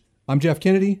Unkovich, I'm Jeff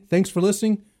Kennedy. Thanks for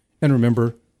listening. And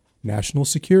remember, national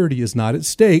security is not at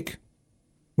stake.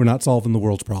 We're not solving the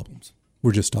world's problems.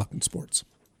 We're just talking sports.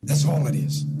 That's all it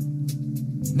is.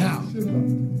 Now,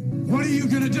 what are you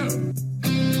going to do?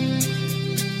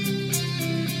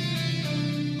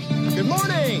 Good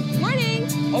morning. Morning.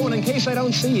 Oh, and in case I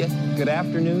don't see you, good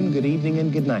afternoon, good evening,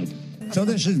 and good night. So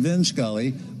this is Vin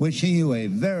Scully wishing you a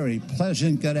very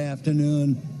pleasant good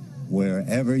afternoon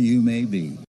wherever you may be.